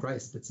faith of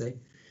Christ, let's say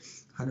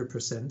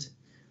 100%,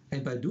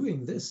 and by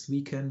doing this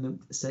we can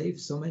save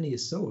so many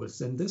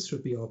souls, and this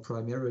should be our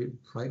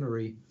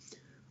primary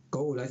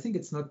goal. I think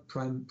it's not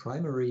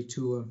primarily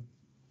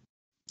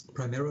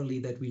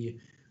that we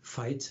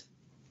fight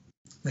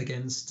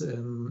against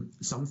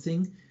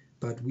something,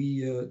 but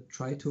we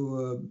try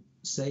to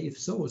save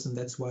souls, and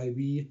that's why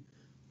we,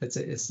 let's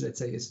say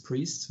as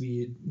priests,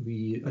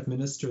 we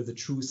administer the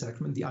true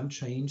sacrament, the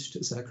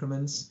unchanged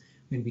sacraments.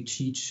 When we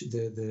teach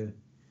the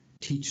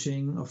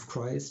teaching of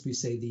Christ, we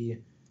say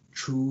the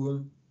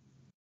true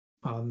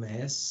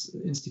Mass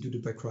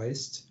instituted by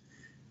Christ.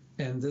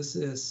 And this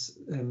is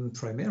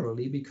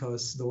primarily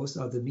because those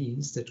are the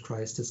means that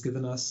Christ has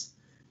given us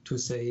to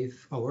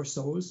save our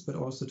souls, but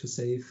also to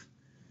save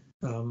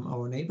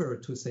our neighbor,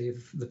 to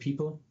save the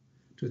people,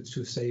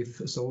 to save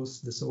the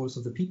souls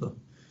of the people.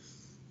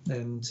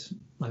 And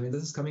I mean,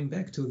 this is coming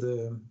back to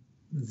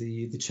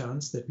the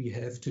chance that we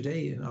have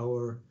today in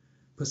our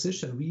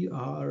position.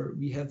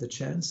 We have the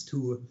chance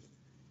to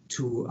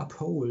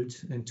uphold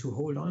and to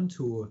hold on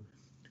to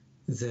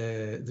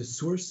the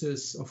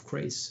sources of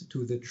grace,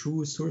 to the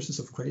true sources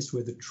of grace,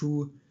 where the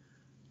true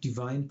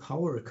divine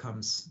power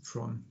comes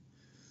from.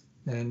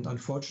 And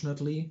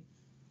unfortunately,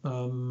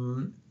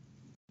 the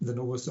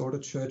Novus Ordo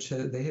Church,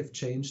 they have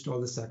changed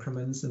all the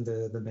sacraments and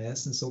the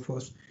Mass and so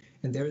forth,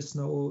 and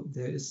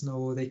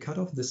they cut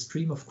off the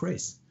stream of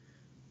grace.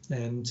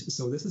 And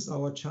so this is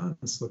our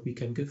chance. What we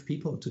can give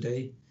people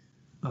today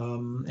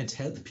and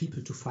help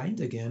people to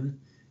find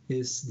again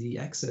is the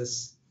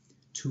access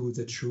to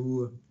the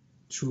true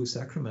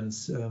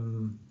sacraments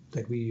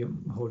that we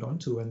hold on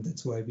to. And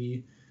that's why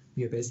we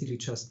are basically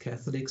just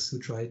Catholics who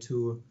try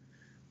to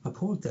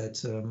uphold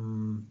that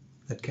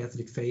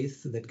Catholic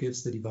faith that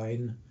gives the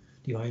divine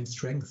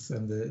strength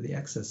and the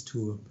access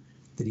to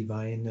the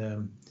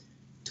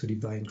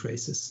divine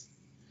graces.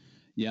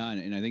 Yeah,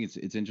 and I think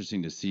it's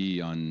interesting to see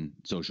on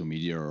social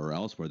media or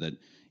elsewhere that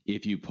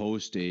if you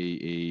post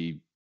a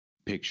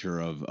picture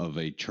of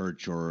a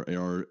church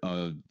or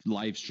a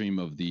live stream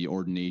of the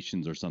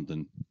ordinations or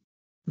something,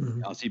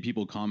 mm-hmm. I'll see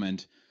people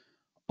comment,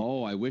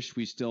 "Oh, I wish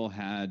we still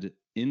had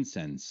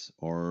incense,"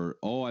 or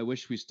 "Oh, I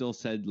wish we still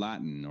said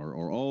Latin,"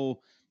 or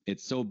 "Oh,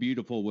 it's so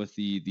beautiful with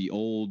the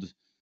old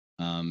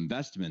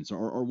vestments,"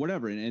 or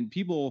whatever. And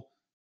people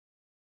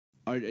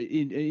are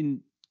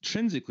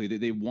intrinsically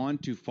that they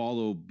want to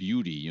follow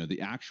beauty,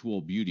 the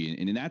actual beauty,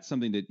 and that's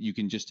something that you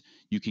can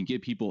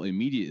get people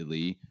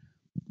immediately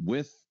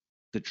with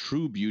the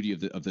true beauty of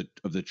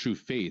the true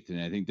faith.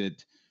 And I think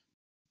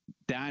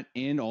that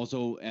and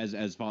also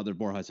as Father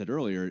Borja said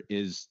earlier,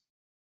 is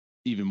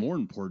even more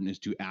important, is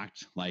to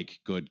act like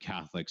good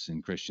Catholics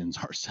and Christians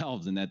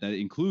ourselves, and that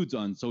includes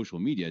on social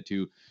media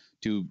to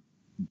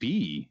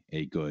be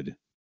a good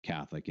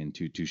Catholic and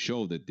to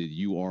show that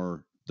you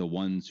are the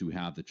ones who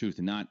have the truth,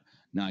 and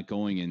not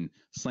going and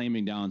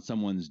slamming down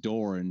someone's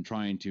door and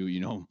trying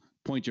to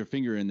point your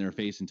finger in their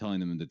face and telling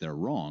them that they're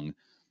wrong.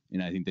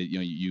 And I think that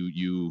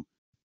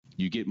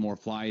you get more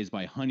flies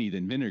by honey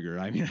than vinegar.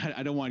 I mean,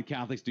 I don't want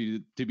Catholics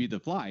to be the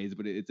flies,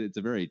 but it's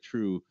a very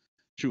true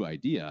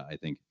idea, I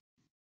think.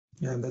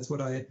 Yeah, and that's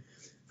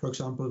for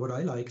example, what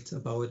I liked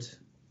about,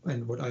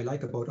 and what I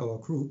like about our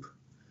group.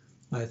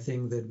 I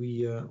think that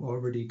we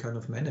already kind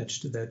of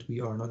managed that we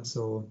are not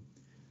so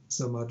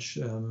much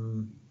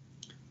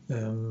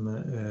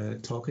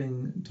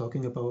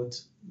talking about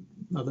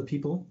other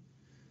people.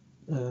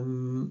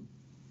 But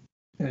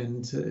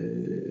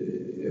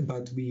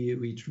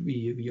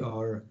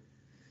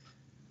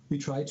we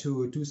try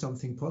to do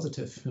something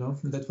positive,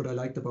 and that's what I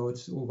like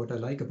about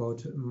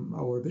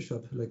our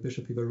bishop, like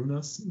Bishop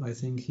Pivarunas. I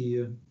think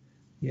he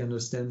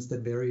understands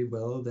that very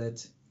well,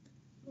 that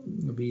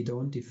we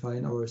don't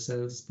define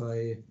ourselves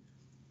by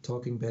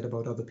talking bad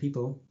about other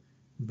people,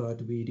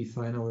 but we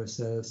define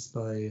ourselves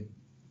by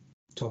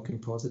talking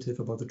positive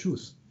about the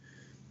truth.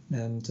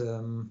 And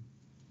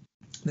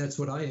that's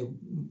what I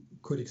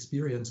could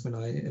experience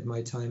at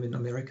my time in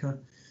America,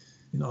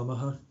 in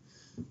Omaha.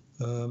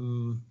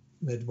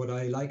 That what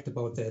I liked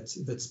about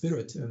that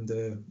spirit and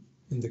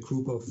in the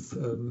group of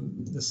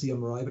the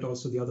CMRI, but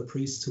also the other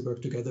priests who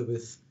work together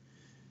with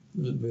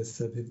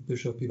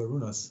Bishop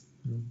Pivarunas.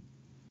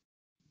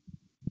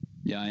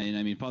 Yeah, and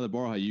I mean, Father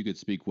Borja, you could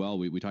speak well.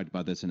 We talked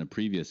about this in a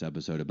previous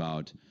episode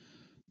about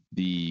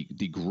the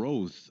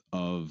growth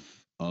of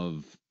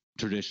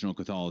traditional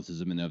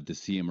Catholicism and of the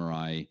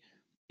CMRI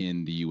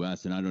in the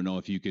U.S. And I don't know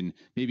if you can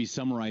maybe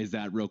summarize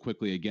that real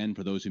quickly again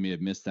for those who may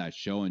have missed that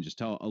show, and just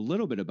tell a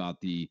little bit about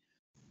the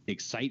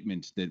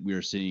excitement that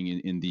we're seeing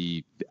in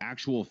the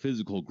actual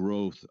physical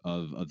growth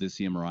of the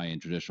CMRI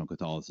and traditional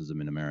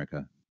Catholicism in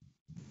America.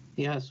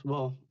 Yes,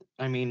 well,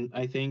 I mean,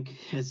 I think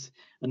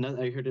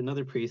I heard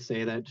another priest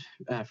say that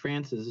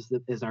Francis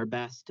is our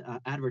best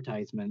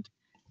advertisement,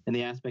 in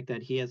the aspect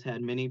that he has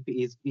had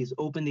he's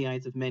opened the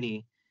eyes of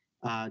many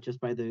just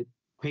by the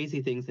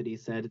crazy things that he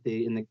said,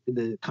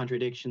 the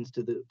contradictions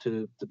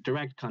to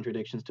direct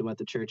contradictions to what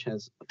the church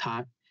has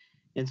taught.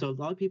 And so a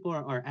lot of people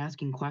are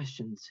asking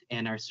questions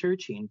and are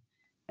searching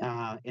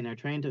and are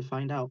trying to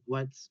find out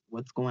what's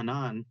going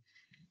on.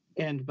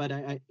 But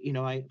I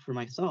for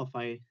myself,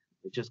 I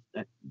just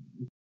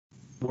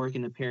work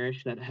in a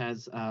parish that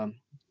has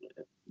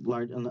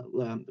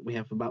we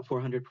have about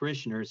 400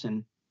 parishioners,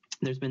 and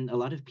there's been a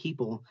lot of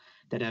people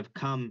that have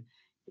come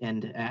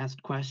and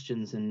asked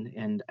questions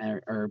and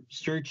are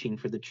searching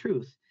for the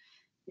truth.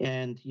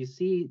 And you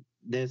see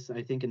this,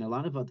 I think, in a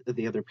lot of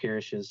the other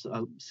parishes.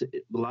 A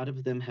lot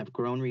of them have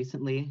grown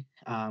recently.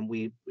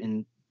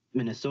 In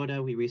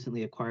Minnesota, we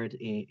recently acquired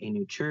a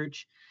new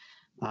church.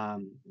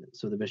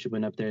 So the bishop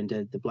went up there and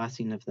did the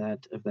blessing of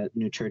that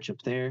new church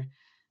up there.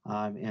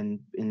 And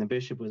the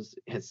bishop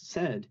has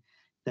said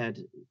that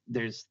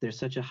there's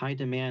such a high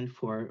demand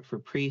for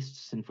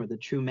priests and for the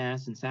true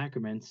mass and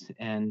sacraments,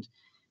 and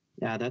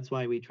that's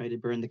why we try to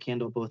burn the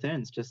candle at both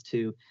ends, just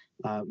to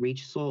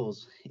reach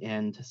souls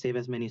and save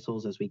as many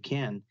souls as we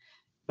can.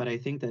 But I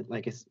think that,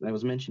 like I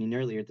was mentioning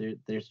earlier,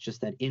 there's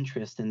just that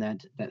interest and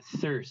that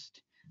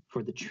thirst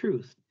for the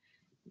truth.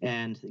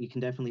 And you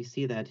can definitely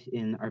see that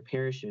in our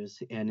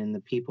parishes and in the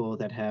people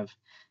that have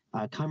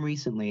come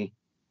recently,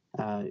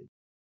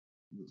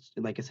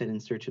 like I said, in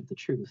search of the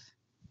truth.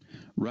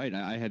 Right.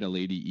 I had a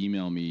lady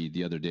email me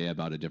the other day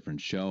about a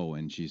different show,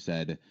 and she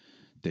said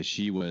that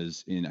she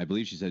was I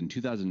believe she said in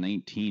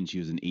 2019, she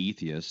was an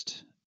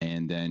atheist,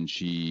 and then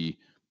she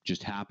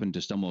just happened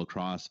to stumble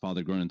across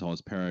Father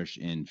Grunenthal's parish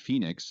in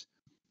Phoenix,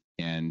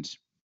 and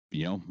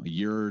a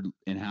year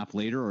and a half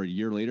later, or a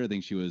year later, I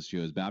think she was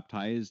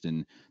baptized,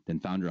 and then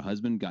found her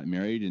husband, got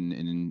married,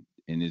 and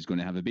is going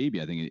to have a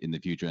baby, I think, in the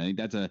future. I think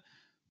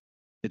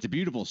it's a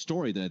beautiful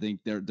story that I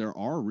think there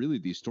are really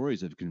these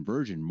stories of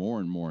conversion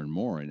more and more and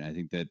more. And I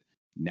think that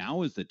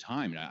now is the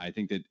time. And I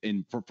think that,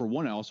 and for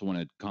one, I also want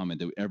to comment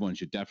that everyone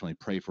should definitely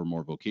pray for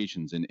more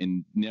vocations,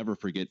 and never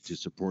forget to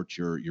support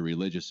your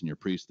religious and your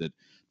priest that,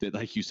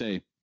 like you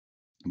say,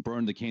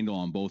 burn the candle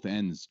on both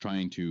ends,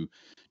 trying to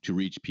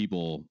reach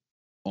people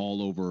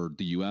all over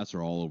the U.S.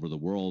 or all over the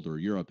world, or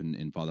Europe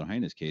in Father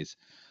Heyne's case.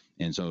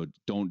 And so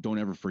don't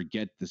ever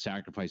forget the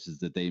sacrifices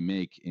that they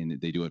make, and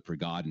they do it for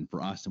God and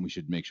for us, and we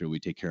should make sure we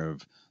take care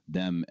of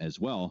them as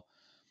well.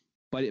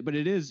 But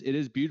it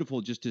is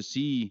beautiful just to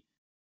see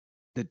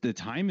that the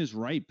time is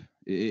ripe.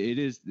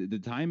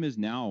 The time is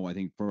now, I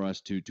think, for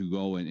us to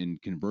go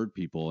and convert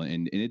people,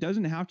 and it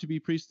doesn't have to be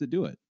priests to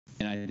do it.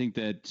 And I think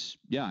that,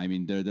 yeah, I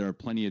mean, there are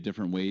plenty of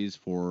different ways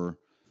for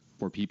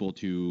people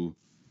to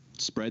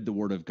spread the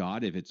word of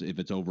God. If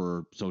it's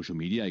over social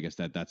media, I guess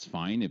that's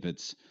fine. If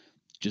it's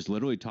just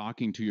literally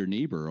talking to your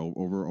neighbor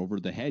over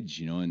the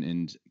hedge,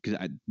 and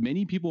because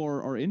many people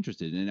are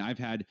interested. And I've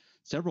had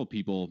several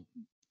people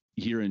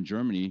here in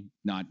Germany,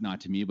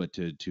 not to me, but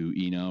to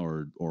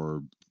Ina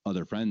or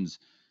other friends,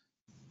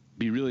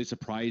 be really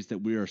surprised that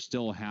we are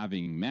still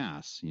having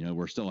mass.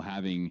 We're still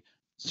having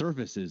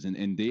services,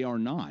 and they are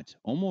not,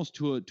 almost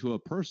to a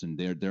person.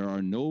 There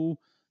are no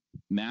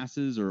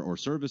masses or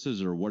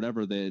services or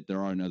whatever that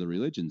there are in other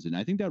religions. And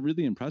I think that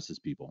really impresses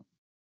people.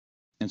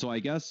 And so I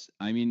guess,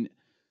 I mean,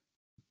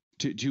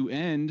 to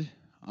end,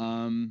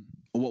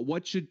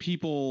 what should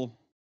people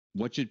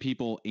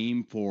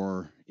aim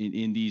for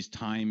in these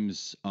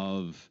times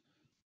of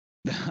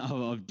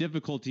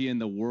difficulty in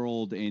the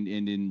world and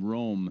in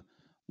Rome?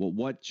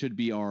 What should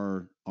be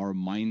our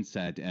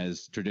mindset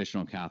as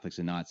traditional Catholics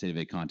and not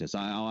sedevacantists?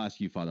 I'll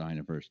ask you, Father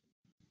Heyne, first.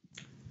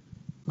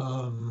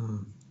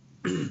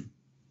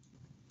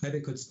 Maybe I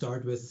could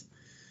start with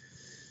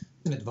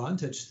an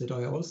advantage that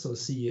I also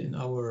see in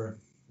our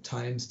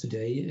times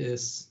today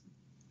is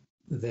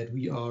that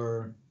we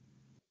are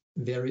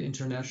very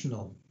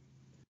international.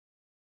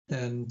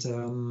 And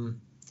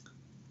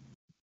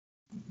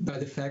by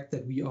the fact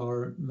that we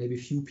are maybe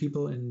few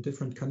people in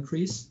different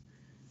countries,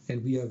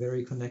 and we are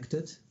very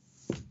connected,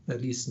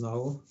 at least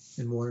now,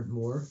 and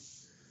more,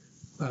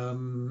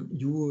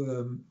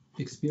 you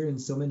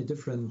experience so many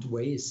different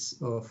ways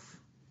of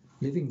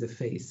living the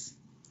faith,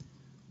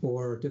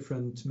 or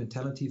different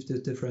mentalities,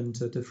 different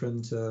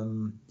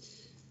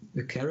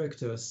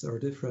characters, or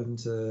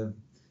different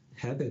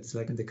habits,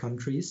 like in the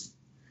countries.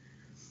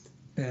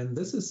 And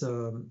this is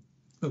a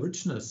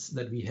richness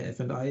that we have.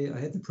 And I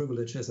had the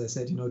privilege, as I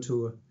said,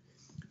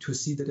 to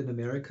see that in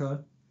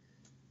America.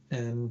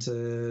 And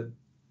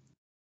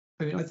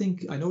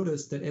I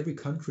noticed that every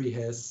country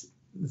has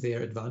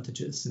their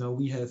advantages.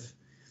 We have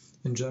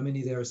in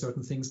Germany, there are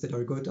certain things that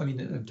are good.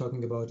 I'm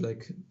talking about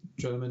like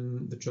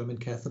the German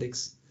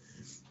Catholics.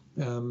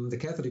 The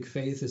Catholic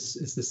faith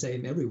is the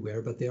same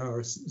everywhere, but there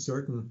are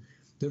certain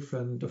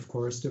different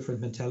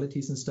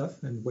mentalities and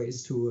stuff, and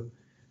ways to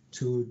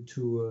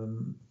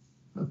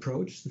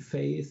approach the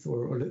faith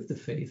or live the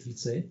faith,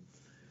 let's say.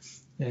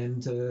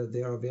 And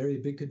there are very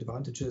big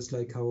advantages,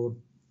 like or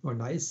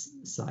nice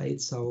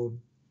sides, how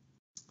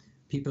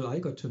people I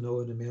got to know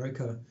in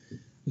America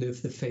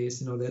live the faith,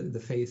 the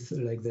faith,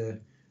 like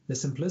the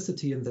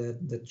simplicity and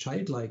the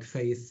childlike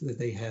faith that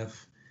they have.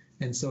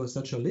 And so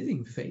such a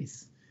living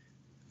faith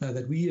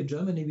that we in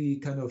Germany, we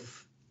kind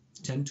of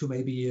tend to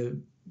maybe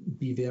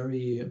be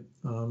very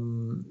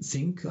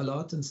think a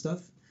lot and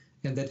stuff.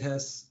 And that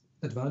has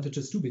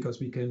advantages too, because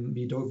we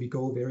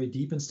go very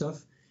deep and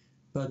stuff.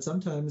 But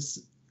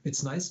sometimes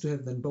it's nice to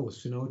have them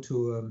both,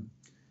 to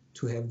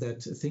have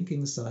that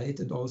thinking side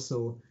and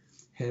also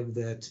have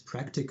that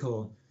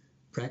practical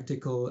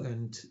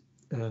and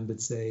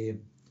let's say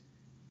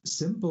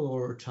simple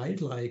or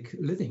childlike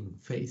living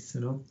faith,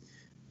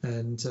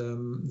 And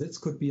this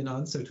could be an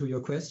answer to your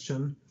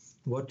question,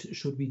 what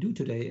should we do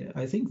today?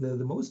 I think the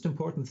most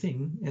important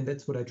thing, and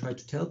that's what I try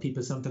to tell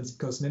people sometimes,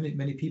 because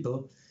many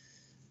people,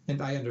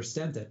 and I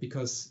understand that,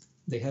 because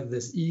they have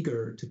this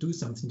eager to do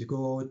something, to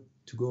go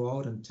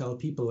out and tell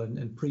people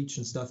and preach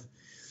and stuff,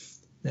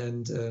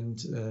 and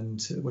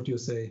what do you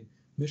say,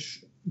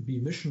 be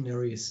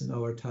missionaries in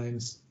our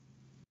times.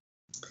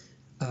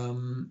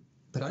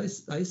 But I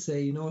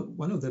say,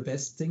 one of the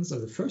best things, or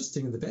the first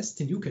thing, and the best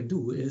thing you can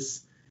do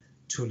is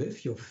to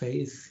live your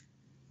faith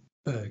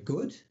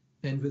good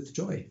and with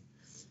joy.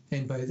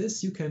 And by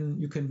this, you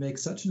can make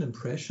such an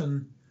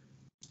impression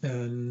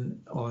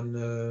on,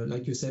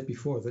 like you said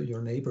before,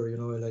 your neighbor,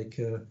 like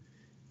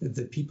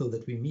the people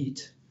that we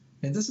meet.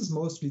 And this is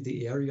mostly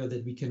the area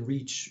that we can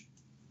reach,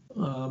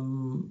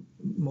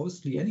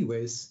 mostly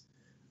anyways,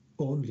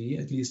 only,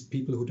 at least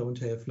people who don't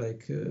have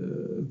like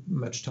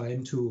much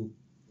time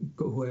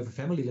who have a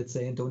family, let's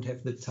say, and don't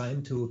have the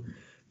time to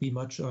be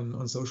much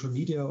on social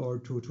media or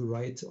to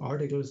write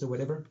articles or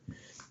whatever.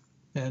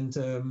 And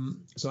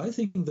so I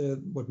think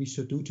what we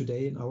should do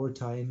today in our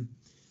time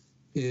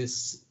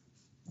is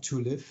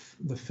to live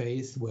the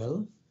faith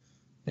well,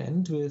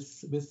 and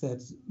with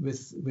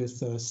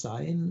a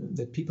sign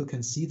that people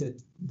can see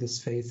that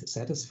this faith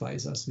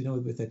satisfies us,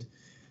 with that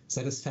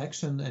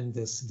satisfaction and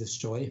this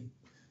joy.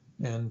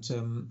 And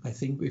I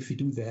think if we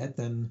do that,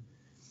 then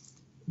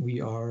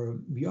we are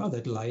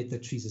that light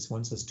that Jesus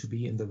wants us to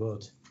be in the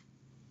world.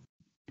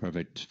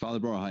 Perfect. Father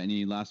Borja,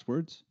 any last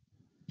words?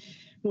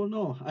 Well,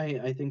 no,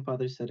 I think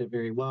Father said it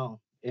very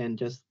well, and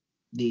just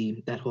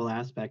that whole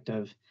aspect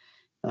of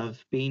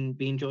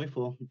being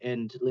joyful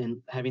and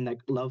having that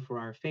love for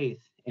our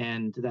faith,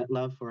 and that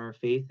love for our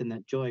faith and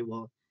that joy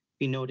will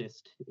be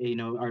noticed.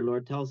 Our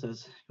Lord tells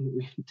us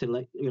to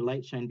let your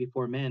light shine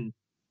before men,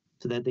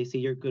 so that they see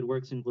your good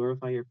works and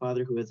glorify your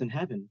Father who is in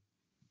heaven.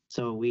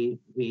 So we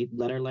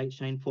let our light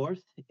shine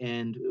forth,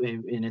 and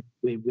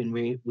we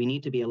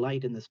need to be a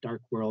light in this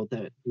dark world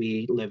that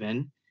we live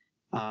in.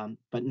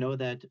 But know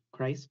that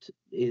Christ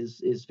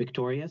is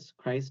victorious.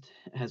 Christ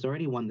has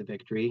already won the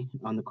victory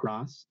on the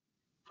cross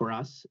for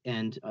us,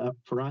 and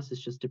for us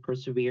it's just to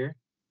persevere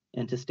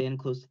and to stand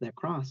close to that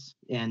cross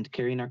and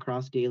carrying our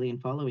cross daily and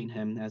following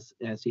him as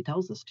he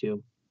tells us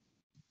to.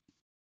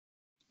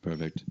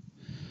 Perfect.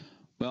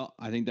 Well,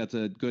 I think that's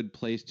a good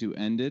place to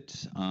end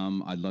it.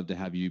 I'd love to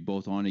have you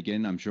both on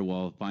again. I'm sure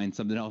we'll find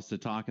something else to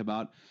talk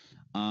about.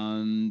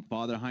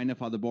 Father Heyne,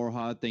 Father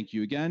Borja, thank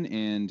you again,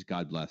 and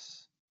God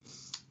bless.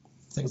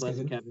 Thanks,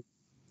 Kevin.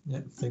 Yeah,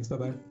 thanks.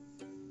 Bye-bye.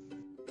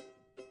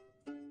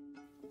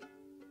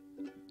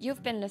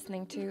 You've been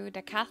listening to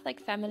the Catholic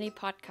Family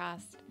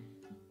Podcast.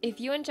 If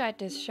you enjoyed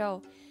this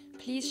show,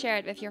 please share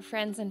it with your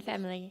friends and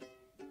family.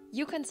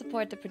 You can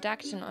support the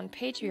production on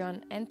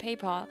Patreon and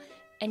PayPal,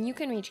 and you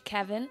can reach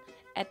Kevin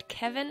at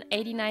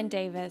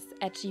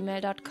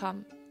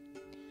kevin89davis@gmail.com.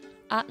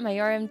 Ad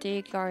maiorem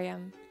Dei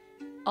gloriam,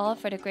 all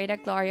for the greater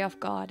glory of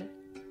God.